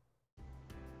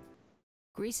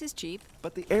 Greece is cheap.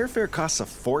 But the airfare costs a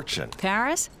fortune.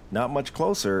 Paris? Not much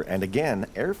closer, and again,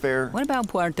 airfare... What about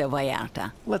Puerto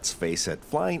Vallarta? Let's face it,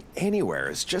 flying anywhere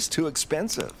is just too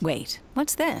expensive. Wait,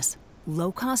 what's this?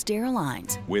 Low-cost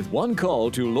airlines. With one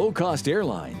call to low-cost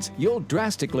airlines, you'll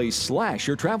drastically slash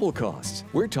your travel costs.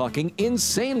 We're talking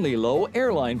insanely low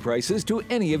airline prices to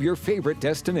any of your favorite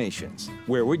destinations.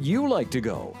 Where would you like to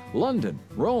go? London,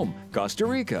 Rome, Costa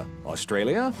Rica,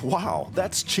 Australia? Wow,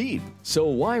 that's cheap. So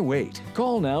why wait?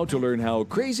 Call now to learn how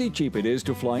crazy cheap it is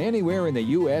to fly anywhere in the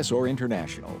U.S. or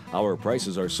international. Our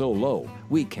prices are so low,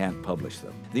 we can't publish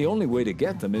them. The only way to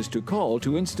get them is to call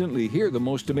to instantly hear the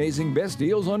most amazing best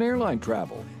deals on airline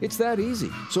travel. It's that easy.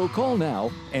 So call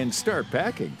now and start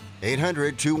packing.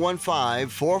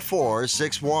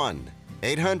 800-215-4461.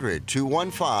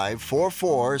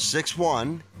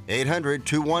 800-215-4461.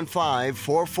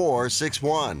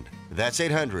 800-215-4461. That's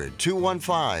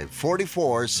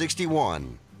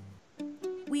 800-215-4461.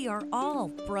 We are all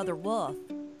Brother Wolf.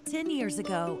 10 years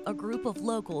ago, a group of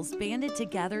locals banded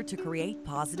together to create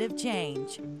positive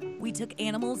change. We took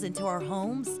animals into our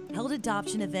homes, held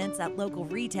adoption events at local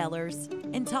retailers,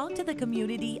 and talked to the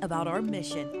community about our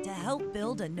mission to help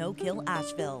build a no-kill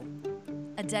Asheville.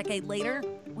 A decade later,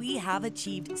 we have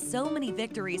achieved so many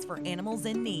victories for animals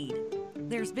in need.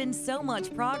 There's been so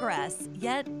much progress,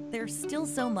 yet there's still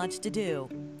so much to do.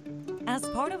 As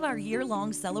part of our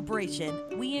year-long celebration,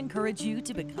 we encourage you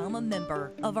to become a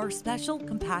member of our special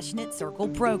Compassionate Circle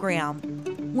program.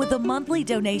 With a monthly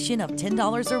donation of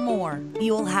 $10 or more,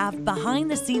 you will have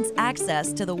behind-the-scenes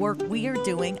access to the work we are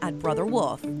doing at Brother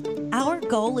Wolf. Our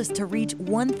goal is to reach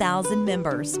 1,000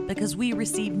 members because we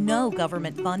receive no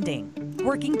government funding.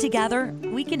 Working together,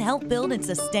 we can help build and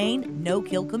sustain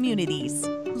no-kill communities.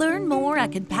 Learn more at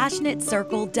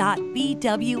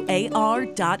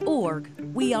compassionatecircle.bwar.org.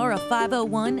 We are a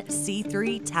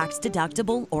 501c3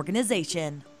 tax-deductible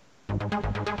organization.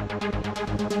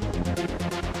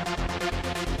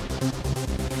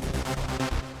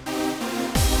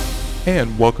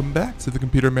 And welcome back to the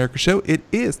Computer America Show. It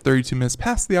is 32 minutes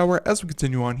past the hour as we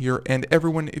continue on here. And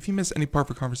everyone, if you missed any part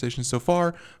of our conversation so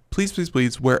far, please,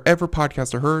 wherever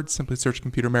podcasts are heard, simply search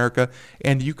Computer America.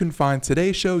 And you can find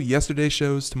today's show, yesterday's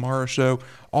shows, tomorrow's show,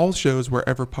 all shows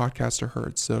wherever podcasts are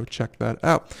heard. So check that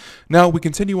out. Now we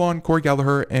continue on. Corey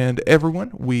Galliher and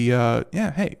everyone, we are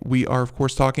of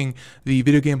course talking the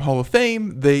Video Game Hall of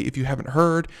Fame. If you haven't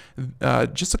heard,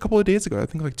 just a couple of days ago, I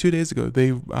think like 2 days ago,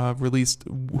 they released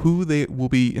who they will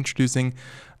be introducing,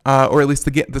 or at least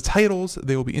the titles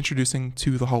they will be introducing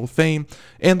to the Hall of Fame,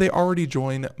 and they already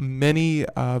join many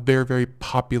very, very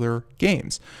popular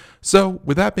games. So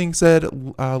with that being said,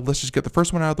 let's just get the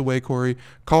first one out of the way, Corey.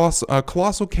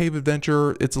 Colossal Cave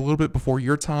Adventure. It's a little bit before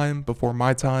your time, before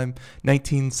my time.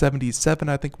 1977,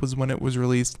 I think, was when it was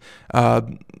released.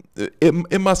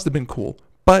 It must have been cool.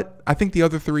 But I think the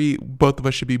other three, both of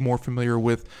us should be more familiar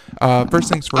with. First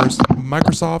things first,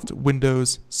 Microsoft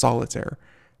Windows Solitaire.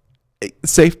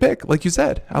 Safe pick, like you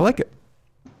said. I like it.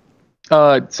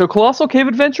 So Colossal Cave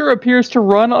Adventure appears to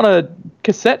run on a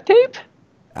cassette tape?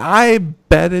 I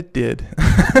bet it did.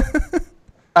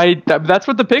 That's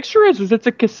what the picture is it's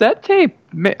a cassette tape.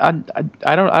 I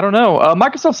don't know.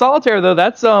 Microsoft Solitaire, though,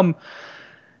 that's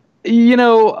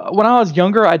when I was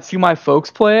younger, I'd see my folks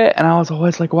play it, and I was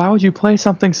always like, why would you play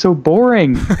something so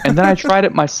boring? And then I tried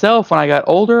it myself when I got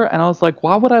older, and I was like,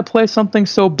 why would I play something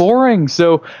so boring?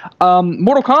 So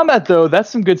Mortal Kombat, though, that's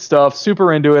some good stuff.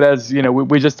 Super into it, as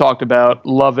we just talked about.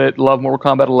 Love it. Love Mortal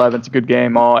Kombat 11. It's a good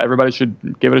game. Everybody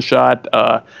should give it a shot.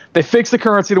 They fixed the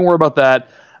currency. Don't worry about that.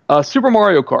 Super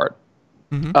Mario Kart.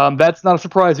 Mm-hmm. That's not a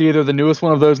surprise either. The newest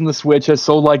one of those on the Switch has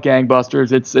sold like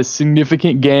gangbusters. It's a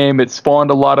significant game. It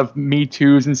spawned a lot of Me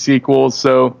Too's and sequels.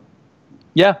 So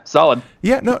Yeah, solid.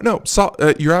 Yeah, no. So,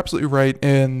 you're absolutely right,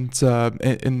 and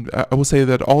I will say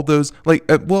that all those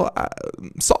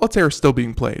Solitaire is still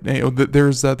being played. You know,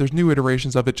 there's new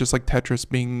iterations of it, just like Tetris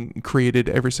being created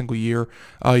every single year,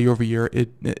 year over year.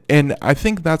 And I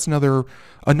think that's another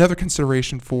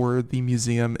consideration for the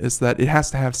museum is that it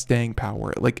has to have staying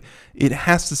power. Like, it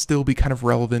has to still be kind of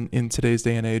relevant in today's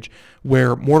day and age,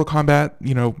 where Mortal Kombat,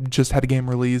 you know, just had a game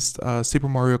released, Super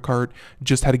Mario Kart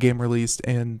just had a game released,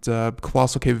 and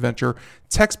Colossal Cave Adventure.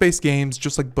 Text-based games,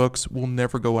 just like books, will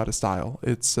never go out of style.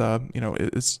 It's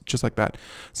it's just like that.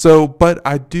 So, but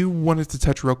I do wanted to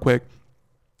touch real quick.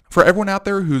 For everyone out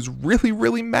there who's really,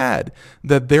 really mad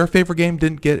that their favorite game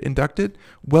didn't get inducted,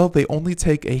 well, they only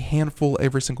take a handful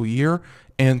every single year,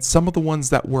 and some of the ones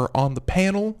that were on the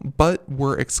panel but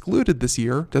were excluded this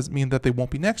year, doesn't mean that they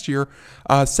won't be next year.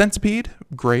 Centipede,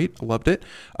 great, loved it.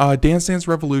 Dance Dance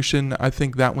Revolution, I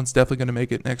think that one's definitely going to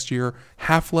make it next year.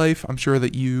 Half-Life, I'm sure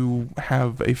that you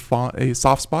have a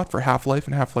soft spot for Half-Life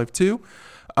and Half-Life 2.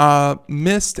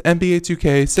 Myst, NBA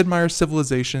 2K, Sid Meier's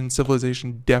Civilization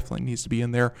definitely needs to be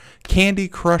in there. Candy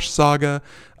Crush Saga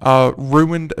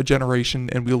ruined a generation,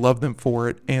 and we love them for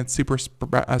it. And Super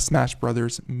Smash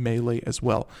Brothers Melee as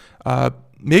well.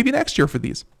 Maybe next year for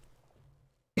these.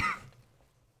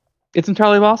 It's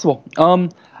entirely possible.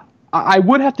 I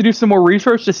would have to do some more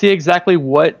research to see exactly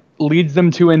what leads them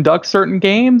to induct certain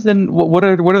games and what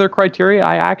are their criteria.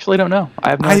 I actually don't know. I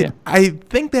have no idea. I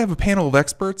think they have a panel of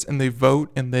experts and they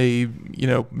vote and they,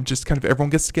 just kind of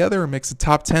everyone gets together and makes a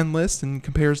top 10 list and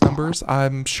compares numbers.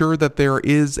 I'm sure that there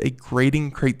is a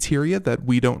grading criteria that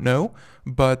we don't know,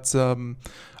 but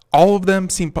all of them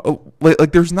seem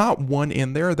like there's not one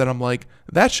in there that I'm like,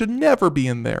 that should never be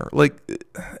in there. Like,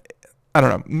 I don't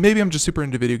know. Maybe I'm just super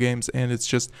into video games and it's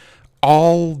just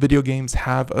all video games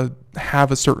have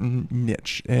a certain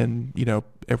niche, and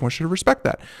everyone should respect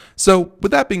that. So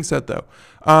with that being said, though,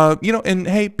 and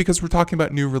hey, because we're talking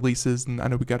about new releases, and I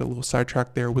know we got a little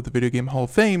sidetracked there with the Video Game Hall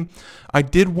of Fame, I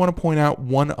did want to point out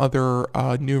one other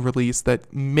new release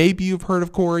that maybe you've heard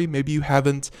of, Corey, maybe you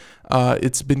haven't.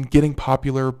 It's been getting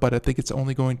popular, but I think it's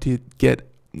only going to get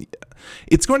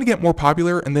more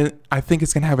popular, and then I think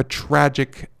it's going to have a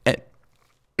tragic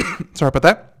sorry about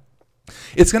that.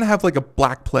 It's going to have like a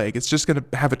black plague. It's just going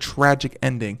to have a tragic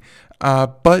ending.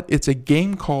 But it's a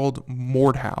game called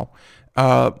Mordhau.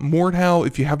 Mordhau,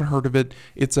 if you haven't heard of it,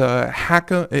 it's a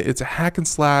hack and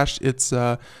slash. It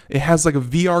has like a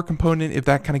VR component, if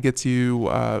that kind of gets you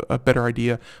a better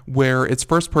idea, where it's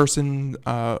first person,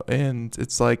 and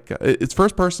it's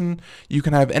first person. You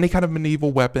can have any kind of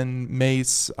medieval weapon,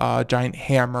 mace, giant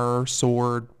hammer,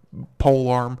 sword,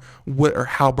 polearm, or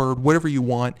halberd, whatever you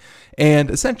want,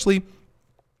 and essentially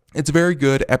it's very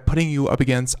good at putting you up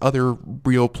against other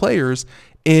real players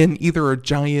in either a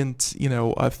giant,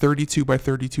 a 32 by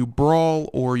 32 brawl,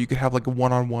 or you could have like a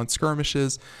one-on-one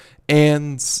skirmishes.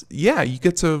 And yeah, you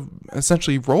get to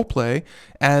essentially role play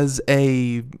as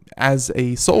a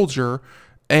soldier.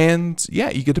 And yeah,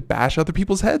 you get to bash other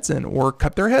people's heads in, or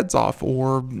cut their heads off,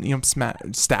 or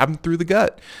stab them through the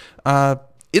gut.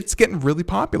 It's getting really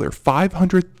popular.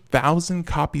 500,000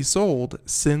 copies sold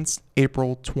since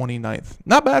April 29th.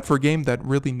 Not bad for a game that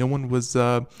really no one was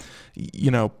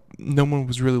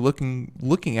really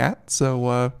looking at.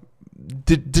 So,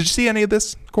 did you see any of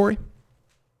this, Corey?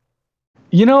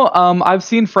 I've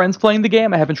seen friends playing the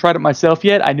game. I haven't tried it myself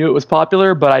yet. I knew it was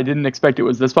popular, but I didn't expect it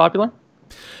was this popular.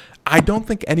 I don't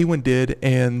think anyone did,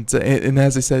 and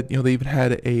as I said, they even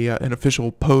had an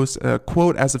official post,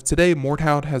 quote, as of today,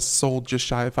 Mordhau has sold just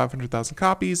shy of 500,000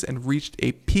 copies and reached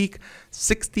a peak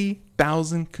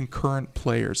 60,000 concurrent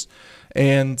players.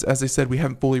 And as I said, we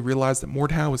haven't fully realized that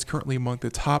Mordhau is currently among the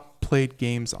top played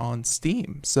games on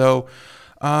Steam. So,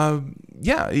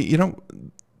 yeah,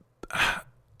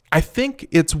 I think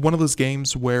it's one of those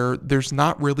games where there's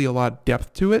not really a lot of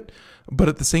depth to it, but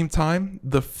at the same time,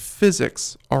 the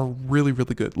physics are really,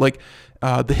 really good. Like,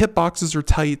 the hitboxes are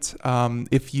tight.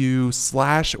 If you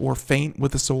slash or feint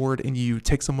with a sword and you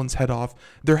take someone's head off,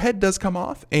 their head does come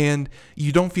off, and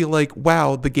you don't feel like,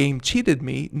 wow, the game cheated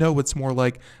me. No, it's more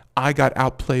like, I got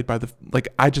outplayed by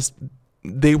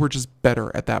they were just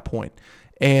better at that point.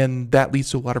 And that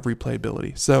leads to a lot of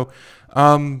replayability. So,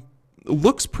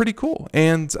 looks pretty cool.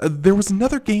 And there was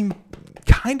another game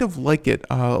kind of like it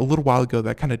a little while ago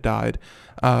that kind of died,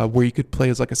 where you could play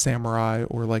as like a samurai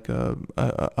or like a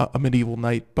medieval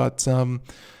knight. But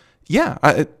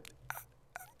yeah,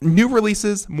 new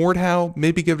releases, Mordhau,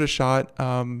 maybe give it a shot.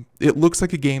 It looks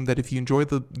like a game that if you enjoy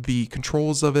the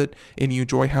controls of it and you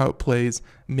enjoy how it plays,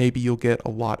 maybe you'll get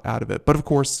a lot out of it. But of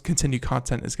course, continued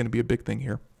content is going to be a big thing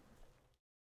here.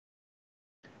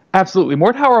 Absolutely.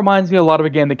 Mordhau reminds me a lot of a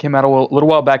game that came out a little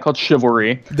while back called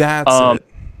Chivalry. That's it.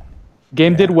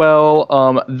 Game did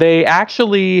well. They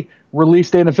actually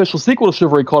released an official sequel to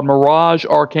Chivalry called Mirage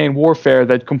Arcane Warfare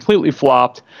that completely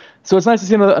flopped. So it's nice to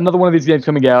see another one of these games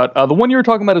coming out. The one you were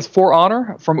talking about is For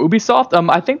Honor from Ubisoft.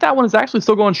 I think that one is actually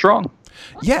still going strong.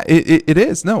 Yeah, it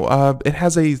is. No, it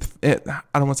has I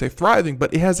don't want to say thriving,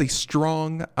 but it has a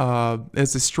strong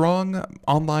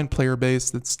online player base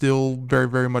that still very,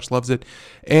 very much loves it.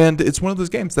 And it's one of those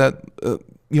games that,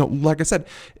 like I said,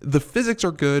 the physics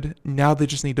are good. Now they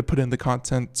just need to put in the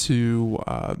content to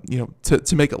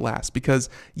make it last. Because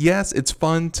yes, it's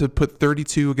fun to put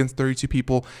 32 against 32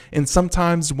 people. And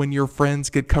sometimes when your friends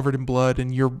get covered in blood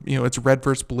and it's red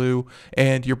versus blue,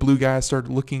 and your blue guys start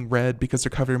looking red because they're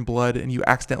covered in blood, and you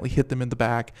accidentally hit them in the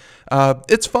back.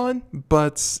 It's fun,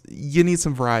 but you need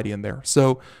some variety in there.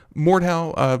 So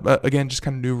Mordhau, again, just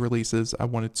kind of new releases. I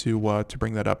wanted to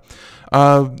bring that up.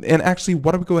 And actually,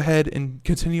 why don't we go ahead and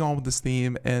continue on with this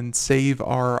theme and save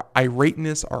our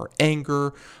irateness, our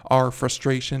anger, our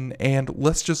frustration, and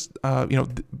let's just,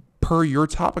 per your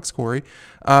topics, Corey,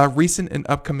 recent and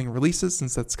upcoming releases,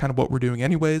 since that's kind of what we're doing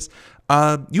anyways.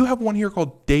 You have one here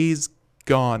called Days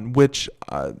Gone, which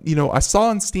I saw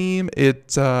on Steam.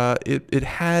 It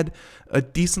had a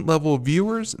decent level of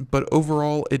viewers, but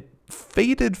overall it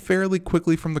faded fairly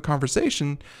quickly from the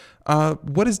conversation.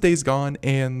 What is Days Gone?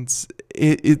 And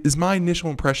it is my initial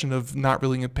impression of not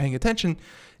really paying attention.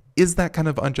 Is that kind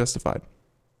of unjustified?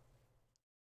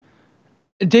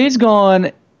 Days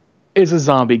Gone is a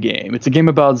zombie game. It's a game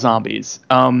about zombies.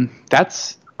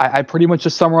 I pretty much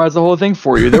just summarized the whole thing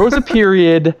for you. There was a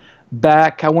period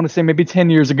back, I want to say maybe 10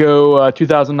 years ago,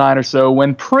 2009 or so,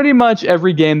 when pretty much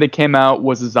every game that came out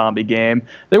was a zombie game.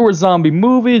 There were zombie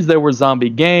movies, there were zombie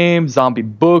games, zombie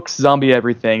books, zombie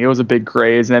everything. It was a big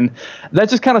craze, and that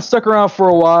just kind of stuck around for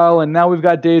a while, and now we've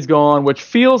got Days Gone, which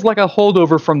feels like a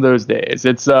holdover from those days.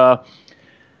 It's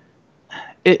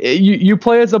you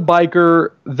play as a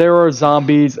biker, there are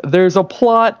zombies, there's a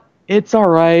plot, it's all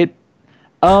right.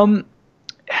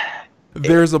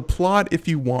 There's a plot if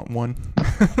you want one.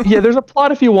 Yeah, there's a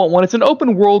plot if you want one. It's an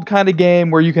open world kind of game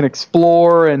where you can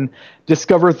explore and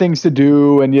discover things to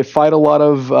do, and you fight a lot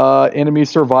of enemy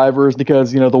survivors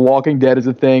because, The Walking Dead is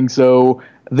a thing, so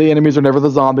the enemies are never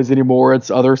the zombies anymore. It's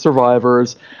other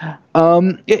survivors.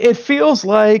 It feels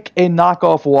like a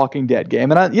knockoff Walking Dead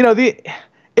game. And,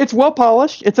 it's well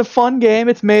polished. It's a fun game.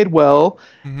 It's made well.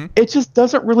 Mm-hmm. It just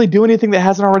doesn't really do anything that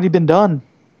hasn't already been done.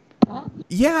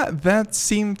 Yeah, that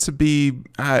seemed to be,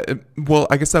 well,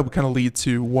 I guess that would kind of lead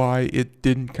to why it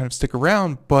didn't kind of stick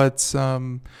around, but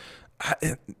I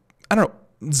don't know.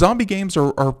 Zombie games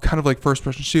are kind of like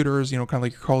first-person shooters, kind of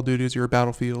like your Call of Duties, your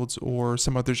Battlefields, or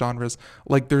some other genres.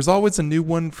 Like, there's always a new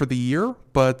one for the year,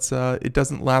 but it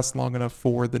doesn't last long enough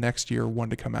for the next year one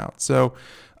to come out. So,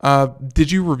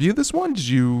 did you review this one? Did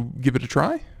you give it a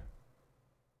try?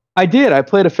 I did. I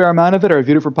played a fair amount of it. I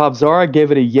reviewed it for PopZara. I gave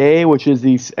it a yay, which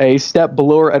is a step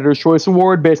below our Editor's Choice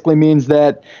Award. Basically means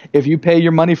that if you pay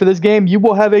your money for this game, you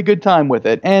will have a good time with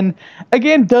it. And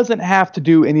again, doesn't have to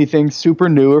do anything super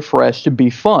new or fresh to be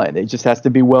fun. It just has to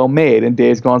be well made, and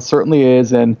Days Gone certainly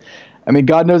is. And I mean,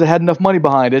 God knows it had enough money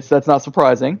behind it, so that's not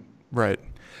surprising. Right.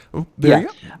 Oh, there you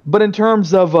go. But in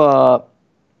terms of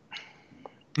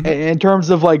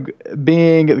like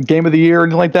being Game of the Year or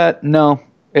anything like that, no.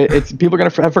 It's people are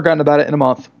gonna have forgotten about it in a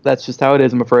month. That's just how it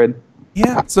is, I'm afraid.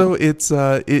 Yeah, so it's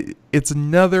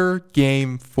another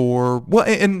game for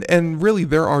and really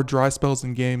there are dry spells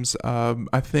in games.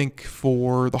 I think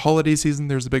for the holiday season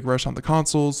there's a big rush on the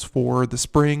consoles. For the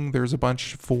spring there's a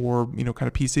bunch for kind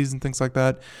of PCs and things like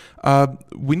that.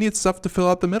 We need stuff to fill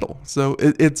out the middle. So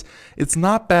it's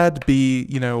not bad to be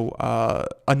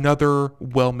another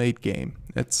well-made game.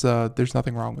 It's there's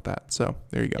nothing wrong with that. So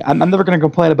there you go. I'm never gonna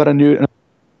complain about a new.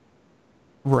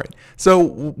 Right. So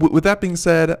with that being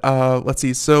said, let's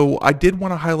see. So I did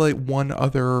want to highlight one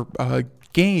other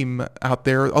game out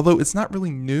there, although it's not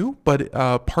really new, but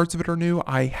parts of it are new.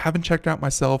 I haven't checked out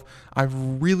myself. I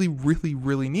really, really,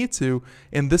 really need to.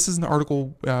 And this is an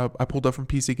article I pulled up from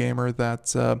PC Gamer that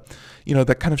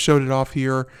that kind of showed it off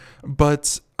here.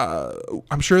 But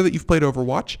I'm sure that you've played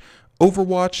Overwatch.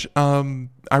 Overwatch,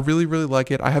 I really, really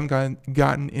like it. I haven't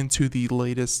gotten into the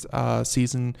latest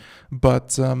season,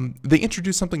 but they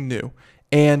introduced something new,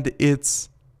 and it's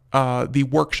the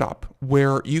workshop,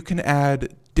 where you can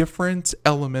add different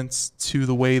elements to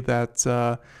the way that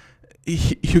to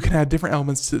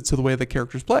the way that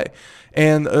characters play.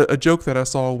 And a joke that I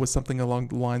saw was something along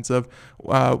the lines of,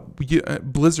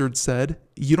 Blizzard said,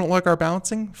 "You don't like our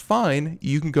balancing? Fine,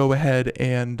 you can go ahead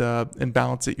and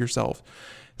balance it yourself."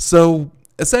 So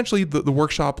essentially the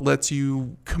workshop lets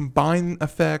you combine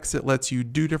effects. It lets you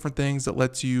do different things. It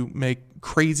lets you make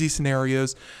crazy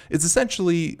scenarios. It's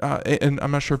essentially, and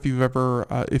I'm not sure if you've ever,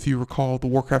 if you recall the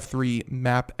Warcraft 3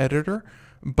 map editor,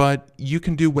 but you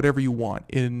can do whatever you want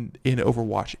in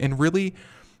Overwatch, and really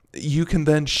you can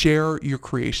then share your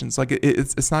creations. Like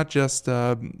it's not just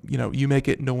you make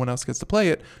it, no one else gets to play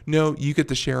it. No, you get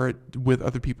to share it with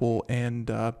other people. And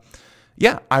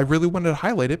I really wanted to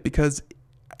highlight it because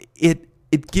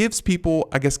it gives people,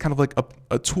 I guess, kind of like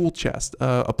a tool chest,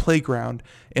 a playground,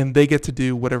 and they get to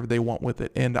do whatever they want with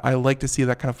it. And I like to see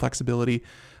that kind of flexibility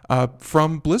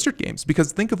from Blizzard games,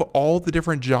 because think of all the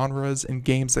different genres and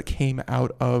games that came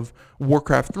out of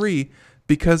Warcraft 3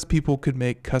 because people could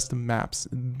make custom maps.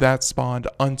 That spawned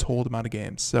untold amount of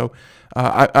games. So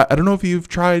I don't know if you've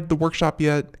tried the workshop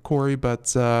yet, Corey,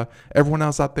 but everyone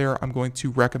else out there, I'm going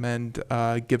to recommend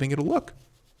giving it a look.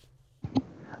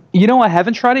 I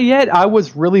haven't tried it yet. I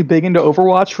was really big into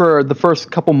Overwatch for the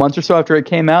first couple months or so after it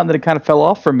came out, and then it kind of fell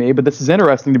off for me, but this is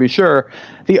interesting to be sure.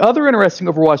 The other interesting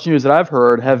Overwatch news that I've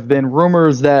heard have been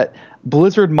rumors that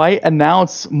Blizzard might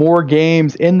announce more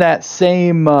games in that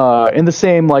same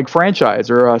like franchise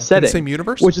or setting. Same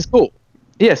universe? Which is cool.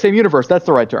 Yeah, same universe. That's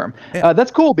the right term. Yeah.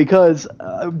 That's cool because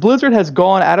Blizzard has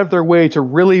gone out of their way to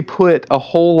really put a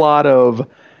whole lot of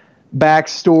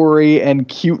backstory and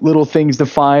cute little things to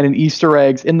find and Easter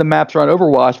eggs in the maps around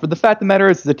Overwatch. But the fact of the matter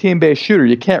is, it's a team-based shooter.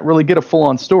 You can't really get a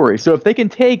full-on story. So if they can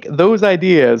take those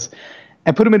ideas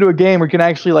and put them into a game where you can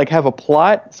actually like have a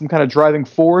plot, some kind of driving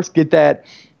force, get that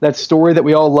story that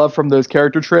we all love from those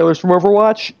character trailers from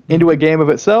Overwatch into a game of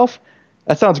itself,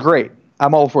 that sounds great.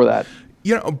 I'm all for that.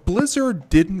 Blizzard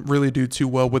didn't really do too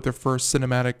well with their first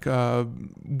cinematic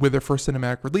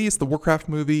release. The Warcraft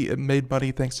movie, it made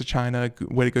money thanks to China.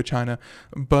 Way to go, China!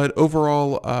 But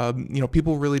overall,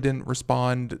 people really didn't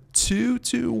respond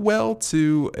too well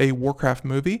to a Warcraft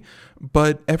movie.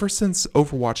 But ever since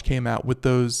Overwatch came out with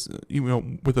those,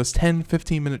 with those 10,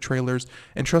 15-minute trailers,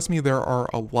 and trust me, there are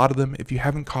a lot of them. If you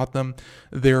haven't caught them,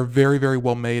 they're very, very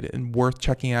well made and worth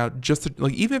checking out.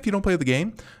 Even if you don't play the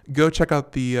game, go check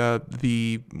out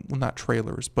not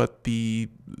trailers, but go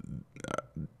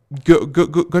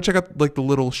check out like the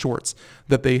little shorts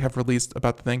that they have released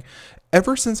about the thing.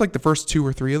 Ever since like the first 2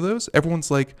 or 3 of those,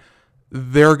 everyone's like,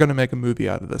 they're going to make a movie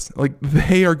out of this. Like,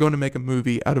 they are going to make a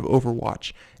movie out of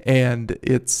Overwatch. And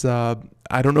it's, I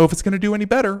don't know if it's going to do any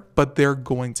better, but they're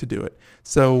going to do it.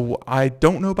 So I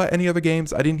don't know about any other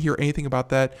games. I didn't hear anything about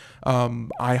that.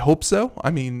 I hope so.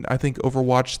 I mean, I think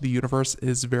Overwatch, the universe,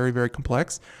 is very, very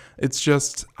complex. It's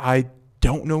just, I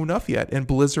don't know enough yet. And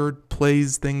Blizzard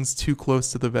plays things too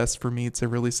close to the vest for me to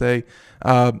really say,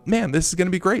 man, this is going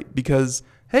to be great. Because,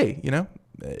 hey,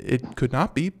 it could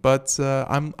not be, but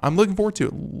I'm looking forward to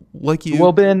it. Like you,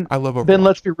 well, Ben, I love Overwatch. Ben,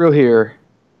 let's be real here.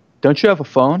 Don't you have a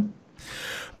phone?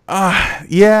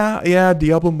 Yeah.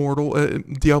 Diablo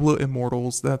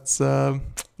Immortals. That's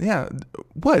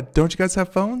What? Don't you guys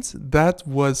have phones? That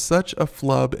was such a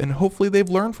flub, and hopefully they've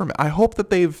learned from it. I hope that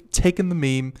they've taken the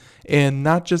meme and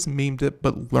not just memed it,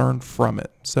 but learned from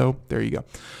it. So there you go.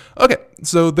 Okay,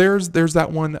 so there's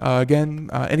that one. Again,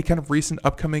 any kind of recent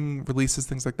upcoming releases,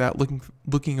 things like that.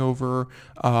 Looking over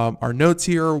our notes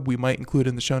here, we might include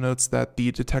in the show notes that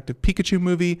the Detective Pikachu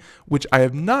movie, which I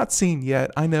have not seen yet.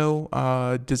 I know,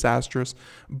 disastrous,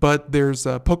 but there's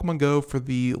Pokemon Go for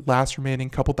the last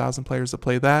remaining couple thousand players that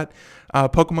play that.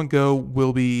 Pokemon Go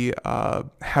will be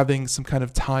having some kind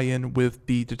of tie-in with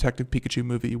the Detective Pikachu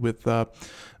movie with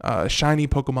shiny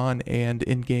Pokemon and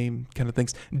in-game kind of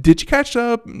things. Did you catch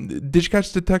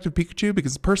Detective Pikachu?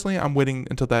 Because personally, I'm waiting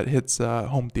until that hits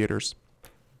home theaters.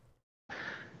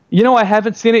 I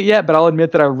haven't seen it yet, but I'll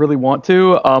admit that I really want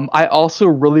to. I also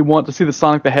really want to see the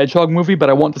Sonic the Hedgehog movie, but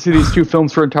I want to see these two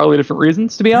films for entirely different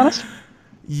reasons, to be honest.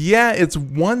 Yeah,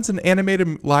 one's an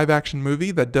animated live-action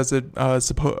movie that does it,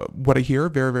 what I hear,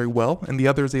 very, very well, and the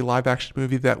other is a live-action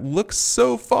movie that looks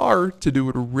so far to do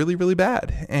it really, really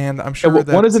bad. And I'm sure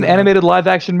that one is an animated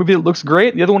live-action movie that looks great,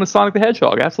 and the other one is Sonic the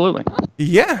Hedgehog. Absolutely.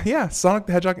 Yeah, Sonic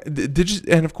the Hedgehog.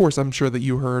 And of course, I'm sure that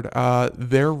you heard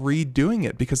they're redoing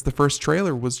it because the first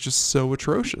trailer was just so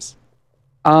atrocious.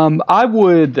 I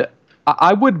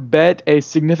would bet a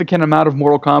significant amount of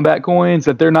Mortal Kombat coins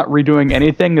that they're not redoing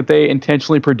anything, that they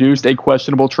intentionally produced a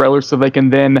questionable trailer so they can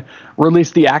then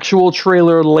release the actual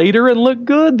trailer later and look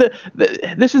good.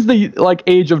 This is the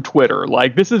age of Twitter.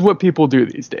 This is what people do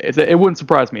these days. It wouldn't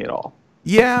surprise me at all.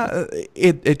 Yeah,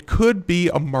 it could be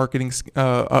a marketing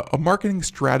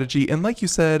strategy, and like you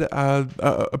said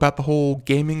about the whole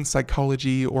gaming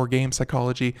psychology or game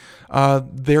psychology,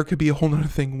 there could be a whole nother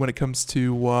thing when it comes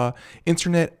to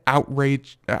internet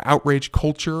outrage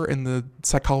culture and the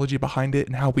psychology behind it,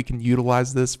 and how we can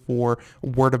utilize this for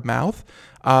word of mouth.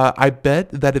 I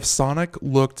bet that if Sonic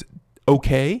looked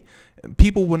okay,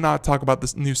 people would not talk about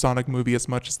this new Sonic movie as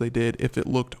much as they did if it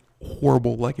looked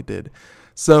horrible like it did.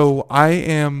 So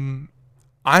I'm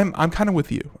kind of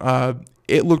with you.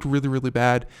 It looked really, really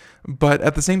bad, but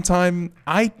at the same time,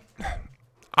 I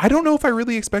don't know if I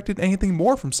really expected anything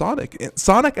more from Sonic.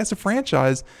 Sonic as a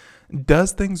franchise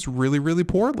does things really, really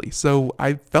poorly. So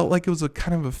I felt like it was a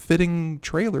kind of a fitting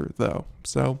trailer, though.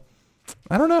 So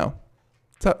I don't know.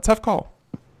 Tough call.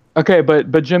 Okay,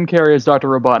 but Jim Carrey as Dr.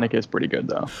 Robotnik is pretty good,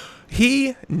 though.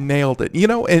 He nailed it. You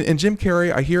know, and Jim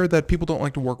Carrey, I hear that people don't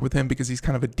like to work with him because he's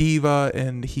kind of a diva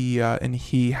and he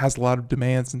has a lot of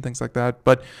demands and things like that.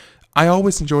 But I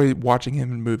always enjoy watching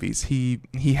him in movies. He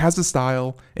has a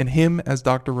style, and him as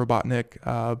Dr.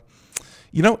 Robotnik,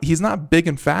 you know, he's not big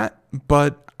and fat,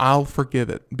 but I'll forgive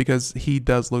it because he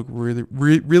does look really,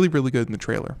 really, really good in the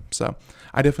trailer. So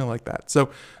I definitely like that. So,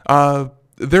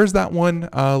 there's that one.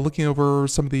 Looking over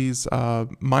some of these,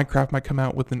 Minecraft might come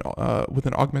out with an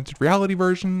augmented reality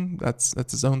version. That's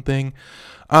its own thing.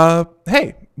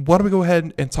 Hey, why don't we go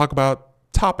ahead and talk about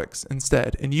topics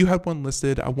instead? And you had one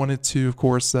listed. I wanted to, of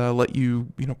course, let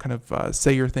you kind of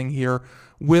say your thing here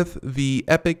with the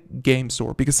Epic Game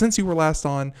Store, because since you were last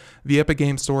on, the Epic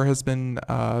Game Store has been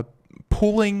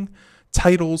pulling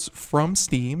titles from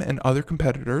Steam and other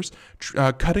competitors,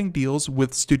 cutting deals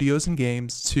with studios and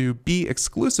games to be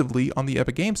exclusively on the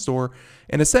Epic Game Store.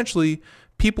 And essentially,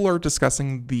 people are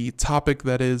discussing the topic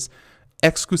that is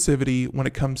exclusivity when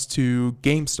it comes to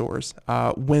game stores.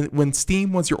 When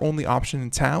Steam was your only option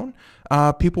in town,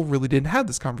 people really didn't have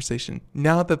this conversation.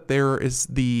 Now that there is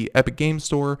the Epic Game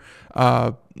Store,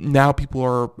 now people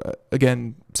are,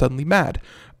 again, suddenly mad.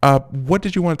 What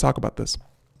did you want to talk about this?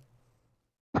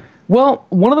 Well,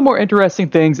 one of the more interesting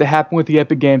things that happened with the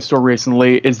Epic Game Store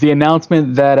recently is the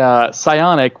announcement that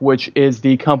Psionic, which is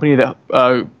the company that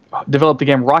developed the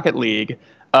game Rocket League,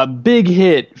 a big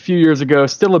hit a few years ago,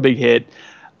 still a big hit,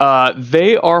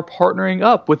 they are partnering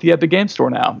up with the Epic Game Store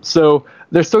now. So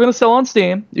they're still going to sell on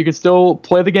Steam. You can still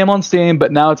play the game on Steam,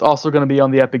 but now it's also going to be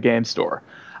on the Epic Game Store.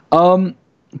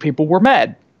 People were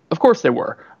mad. Of course they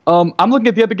were. I'm looking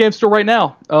at the Epic Game Store right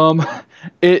now.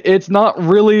 It's not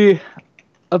really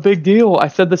a big deal. I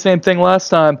said the same thing last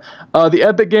time. The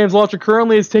Epic Games launcher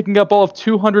currently is taking up all of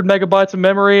 200 megabytes of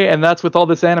memory, and that's with all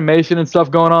this animation and stuff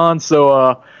going on.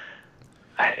 So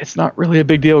it's not really a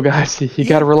big deal, guys. You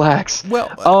got to relax. Well,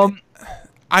 Sorry.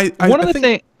 I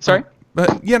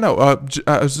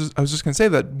was just gonna say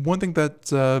that one thing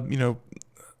that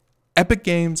Epic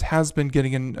Games has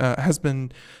been has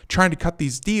been trying to cut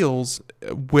these deals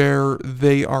where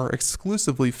they are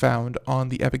exclusively found on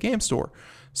the Epic Game Store.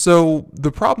 So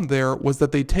the problem there was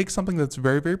that they take something that's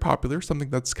very, very popular, something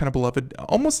that's kind of beloved,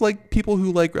 almost like people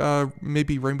who like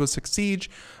maybe Rainbow Six Siege,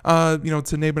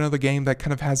 to name another game that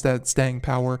kind of has that staying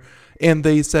power. And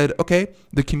they said, okay,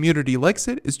 the community likes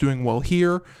it, is doing well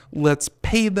here. Let's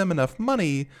pay them enough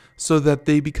money so that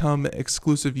they become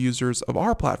exclusive users of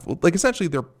our platform. Like essentially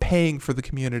they're paying for the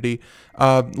community.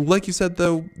 Like you said,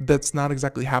 though, that's not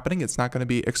exactly happening. It's not going to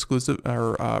be exclusive,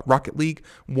 or Rocket League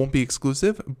won't be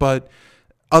exclusive, but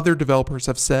other developers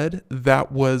have said that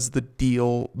was the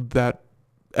deal that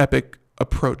Epic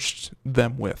approached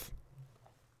them with.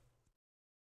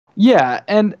 Yeah,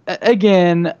 and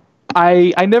again,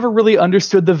 I never really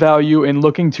understood the value in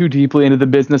looking too deeply into the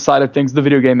business side of things, the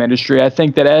video game industry. I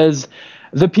think that as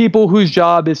the people whose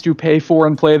job is to pay for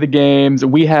and play the games,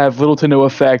 we have little to no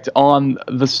effect on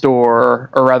the store,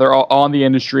 or rather on the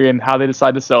industry and how they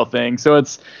decide to sell things. So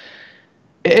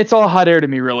it's all hot air to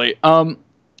me, really.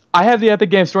 I have the Epic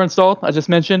Game Store installed, I just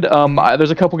mentioned.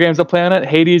 There's a couple games I play on it.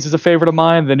 Hades is a favorite of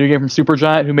mine, the new game from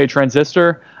Supergiant, who made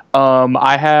Transistor.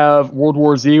 I have World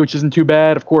War Z, which isn't too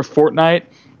bad. Of course, Fortnite.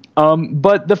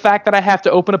 But the fact that I have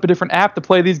to open up a different app to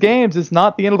play these games is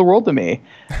not the end of the world to me.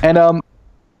 And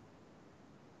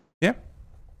yeah.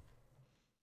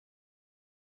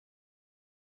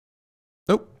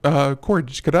 Oh, Cory,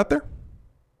 did you cut out there?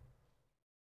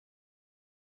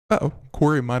 Uh-oh,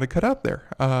 Cory might have cut out there.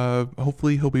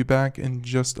 Hopefully he'll be back in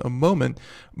just a moment.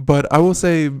 But I will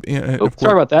say...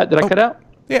 sorry about that. Did I cut out?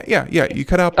 Yeah. You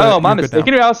cut out. Oh, my mistake.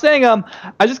 Anyway, I was saying,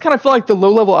 I just kind of feel like the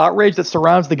low-level outrage that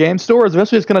surrounds the game store is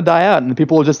eventually just going to die out, and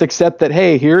people will just accept that,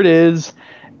 hey, here it is.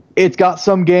 It's got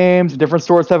some games, different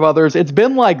stores have others. It's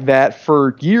been like that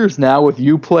for years now with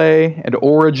Uplay and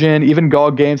Origin. Even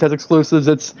GOG Games has exclusives.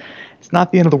 It's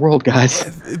not the end of the world, guys.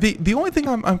 The only thing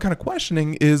I'm kind of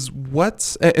questioning is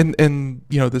what's, and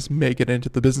you know, this may get into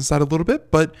the business side a little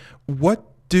bit, but what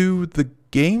do the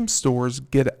game stores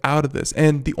get out of this?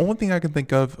 And the only thing I can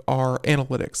think of are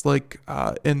analytics, like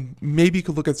and maybe you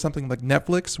could look at something like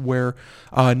Netflix, where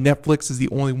Netflix is the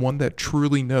only one that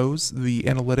truly knows the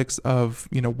analytics of,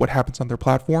 you know, what happens on their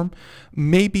platform.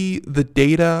 Maybe the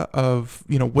data of,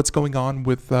 you know, what's going on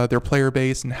with their player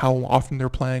base and how often they're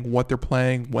playing, what they're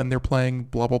playing, when they're playing,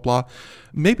 blah blah blah.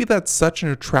 Maybe that's such an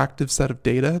attractive set of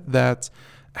data that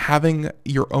having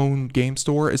your own game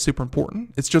store is super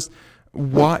important. It's just,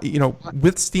 why, you know,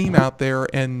 with Steam out there,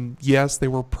 and yes, they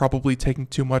were probably taking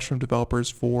too much from developers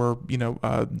for, you know,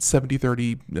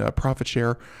 70-30 profit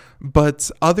share,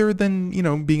 but other than, you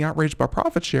know, being outraged by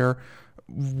profit share,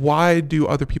 why do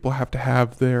other people have to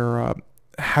have their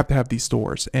have these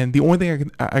stores? And the only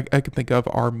thing I can think of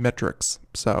are metrics.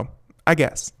 So I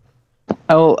guess.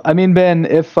 Oh, I mean, Ben,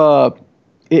 if I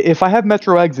have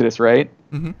Metro Exodus, right,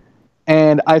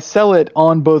 and I sell it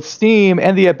on both Steam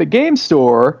and the Epic Games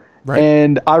Store. Right.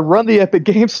 And I run the Epic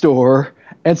Games Store,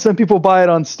 and some people buy it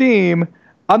on Steam,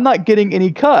 I'm not getting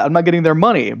any cut. I'm not getting their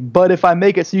money. But if I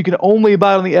make it so you can only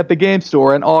buy it on the Epic Games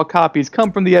Store and all copies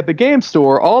come from the Epic Games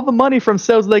Store, all the money from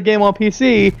sales of that game on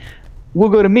PC will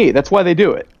go to me. That's why they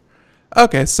do it.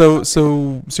 Okay, so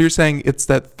you're saying it's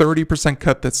that 30%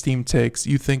 cut that Steam takes.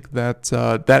 You think that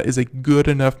that is a good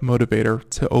enough motivator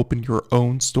to open your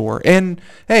own store? And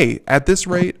hey, at this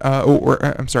rate,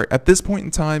 at this point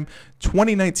in time,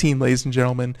 2019, ladies and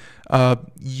gentlemen,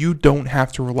 you don't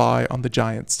have to rely on the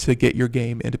giants to get your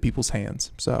game into people's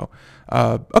hands. So,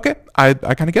 okay, I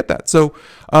kind of get that. So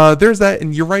there's that,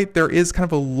 and you're right, there is kind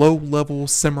of a low-level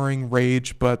simmering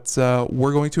rage, but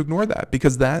we're going to ignore that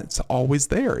because that's always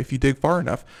there if you dig far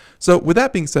enough. So with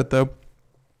that being said, though,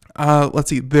 let's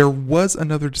see, there was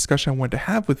another discussion I wanted to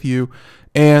have with you,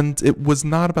 and it was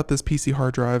not about this PC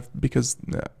hard drive because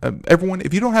everyone,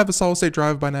 if you don't have a solid-state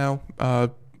drive by now,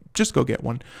 just go get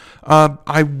one.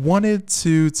 I wanted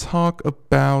to talk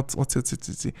about, let's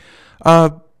see.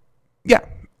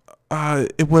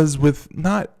 It was with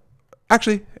not,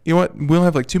 actually, you know what? We only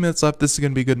have like 2 minutes left. This is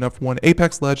going to be good enough for one.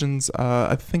 Apex Legends,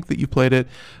 I think that you played it.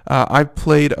 I've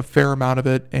played a fair amount of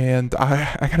it, and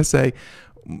I got to say,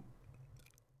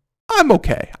 I'm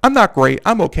okay. I'm not great.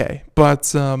 I'm okay.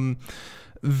 But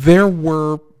there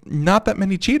were not that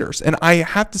many cheaters. And I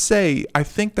have to say, I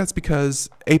think that's because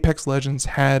Apex Legends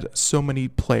had so many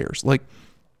players. Like,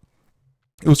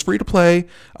 it was free to play.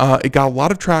 It got a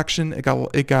lot of traction. It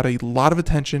got a lot of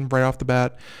attention right off the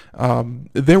bat.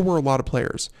 There were a lot of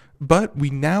players. But we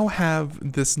now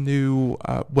have this new,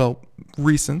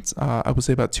 recent, I would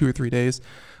say about 2 or 3 days,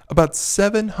 about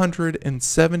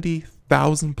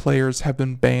 770,000 players have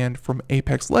been banned from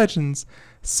Apex Legends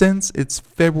since its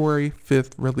February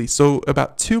 5th release. So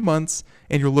about 2 months,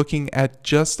 and you're looking at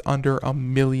just under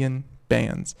 1 million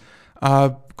bans.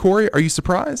 Cory, are you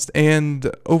surprised?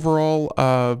 And overall,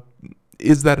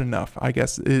 is that enough? I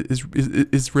guess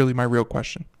is really my real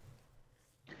question.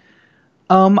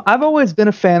 I've always been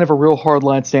a fan of a real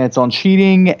hardline stance on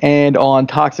cheating and on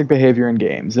toxic behavior in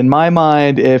games. In my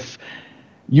mind, if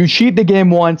you cheat the game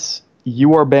once,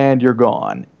 you are banned, you're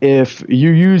gone. If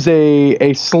you use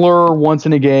a slur once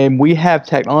in a game, we have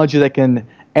technology that can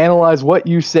analyze what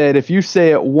you said. If you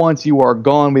say it once, you are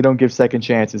gone. We don't give second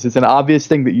chances. It's an obvious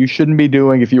thing that you shouldn't be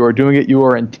doing. If you are doing it, you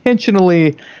are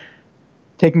intentionally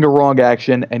taking a wrong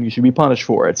action, and you should be punished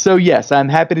for it. So yes, I'm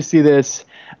happy to see this.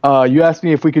 You asked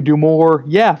me if we could do more.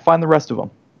 Yeah, find the rest of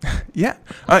them. Yeah,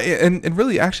 and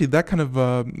really, actually, that kind of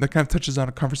touches on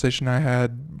a conversation I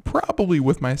had probably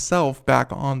with myself back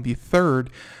on the 3rd.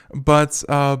 But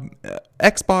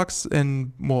Xbox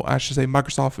and, well, I should say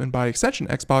Microsoft, and by extension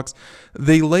Xbox,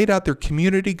 they laid out their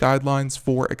community guidelines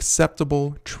for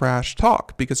acceptable trash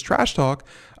talk, because trash talk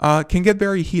can get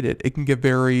very heated. It can get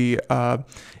very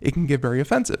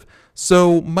offensive.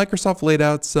 So Microsoft laid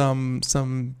out some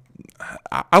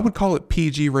I would call it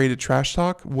PG rated trash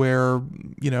talk, where,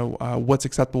 you know, what's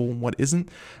acceptable and what isn't.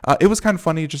 It was kind of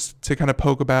funny just to kind of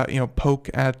poke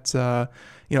at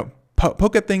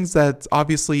things that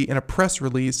obviously in a press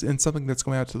release and something that's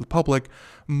going out to the public,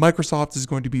 Microsoft is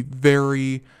going to be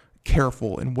very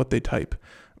careful in what they type.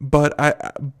 But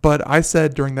I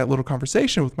said during that little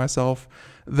conversation with myself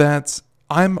that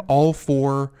I'm all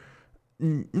for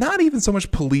not even so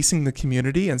much policing the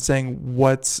community and saying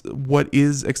what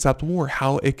is acceptable or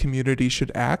how a community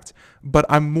should act, but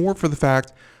I'm more for the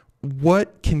fact,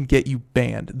 what can get you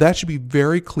banned. That should be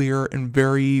very clear and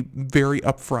very, very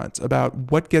upfront about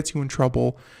what gets you in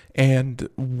trouble and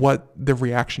what the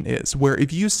reaction is. Where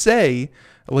if you say,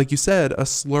 like you said, a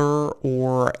slur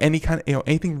or any kind of,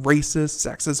 anything racist,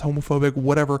 sexist, homophobic,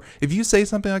 whatever, if you say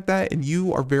something like that and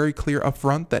you are very clear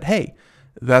upfront that, hey,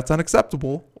 that's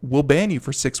unacceptable, we'll ban you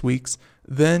for 6 weeks,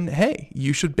 then hey,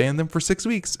 you should ban them for 6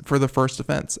 weeks for the first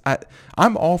offense.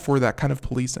 I'm all for that kind of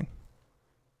policing.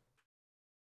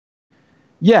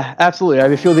 Yeah, absolutely.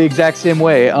 I feel the exact same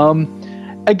way.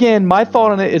 Again, my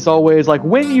thought on it is always like,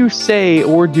 when you say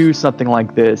or do something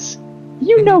like this,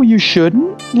 you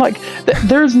shouldn't. Like,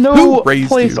 there's no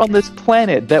place on this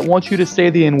planet that wants you to say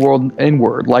the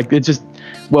N-word. Like, it just,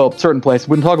 well, certain place.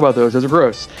 Wouldn't talk about those. Those are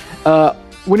gross.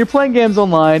 When you're playing games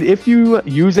online, if you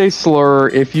use a slur,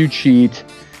 if you cheat,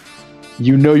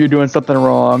 you're doing something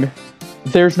wrong.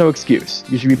 There's no excuse.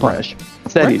 You should be punished.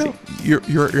 It's that easy. No,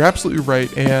 you're absolutely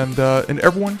right. And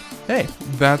everyone, hey,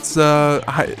 that's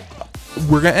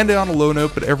we're gonna end it on a low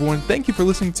note. But everyone, thank you for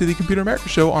listening to the Computer America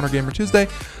Show on our Gamer Tuesday.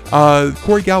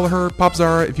 Cory Galliher,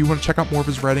 Popzara. If you want to check out more of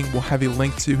his writing, we'll have a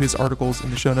link to his articles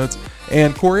in the show notes.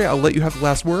 And Cory, I'll let you have the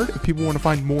last word. If people want to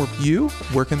find more of you,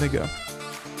 where can they go?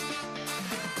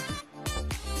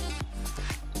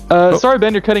 Sorry,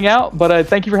 Ben, you're cutting out, but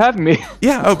thank you for having me.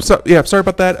 Yeah. Sorry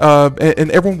about that. And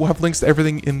everyone will have links to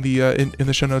everything in the in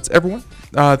the show notes. Everyone,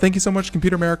 thank you so much,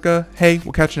 Computer America. Hey,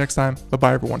 we'll catch you next time.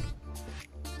 Bye, everyone.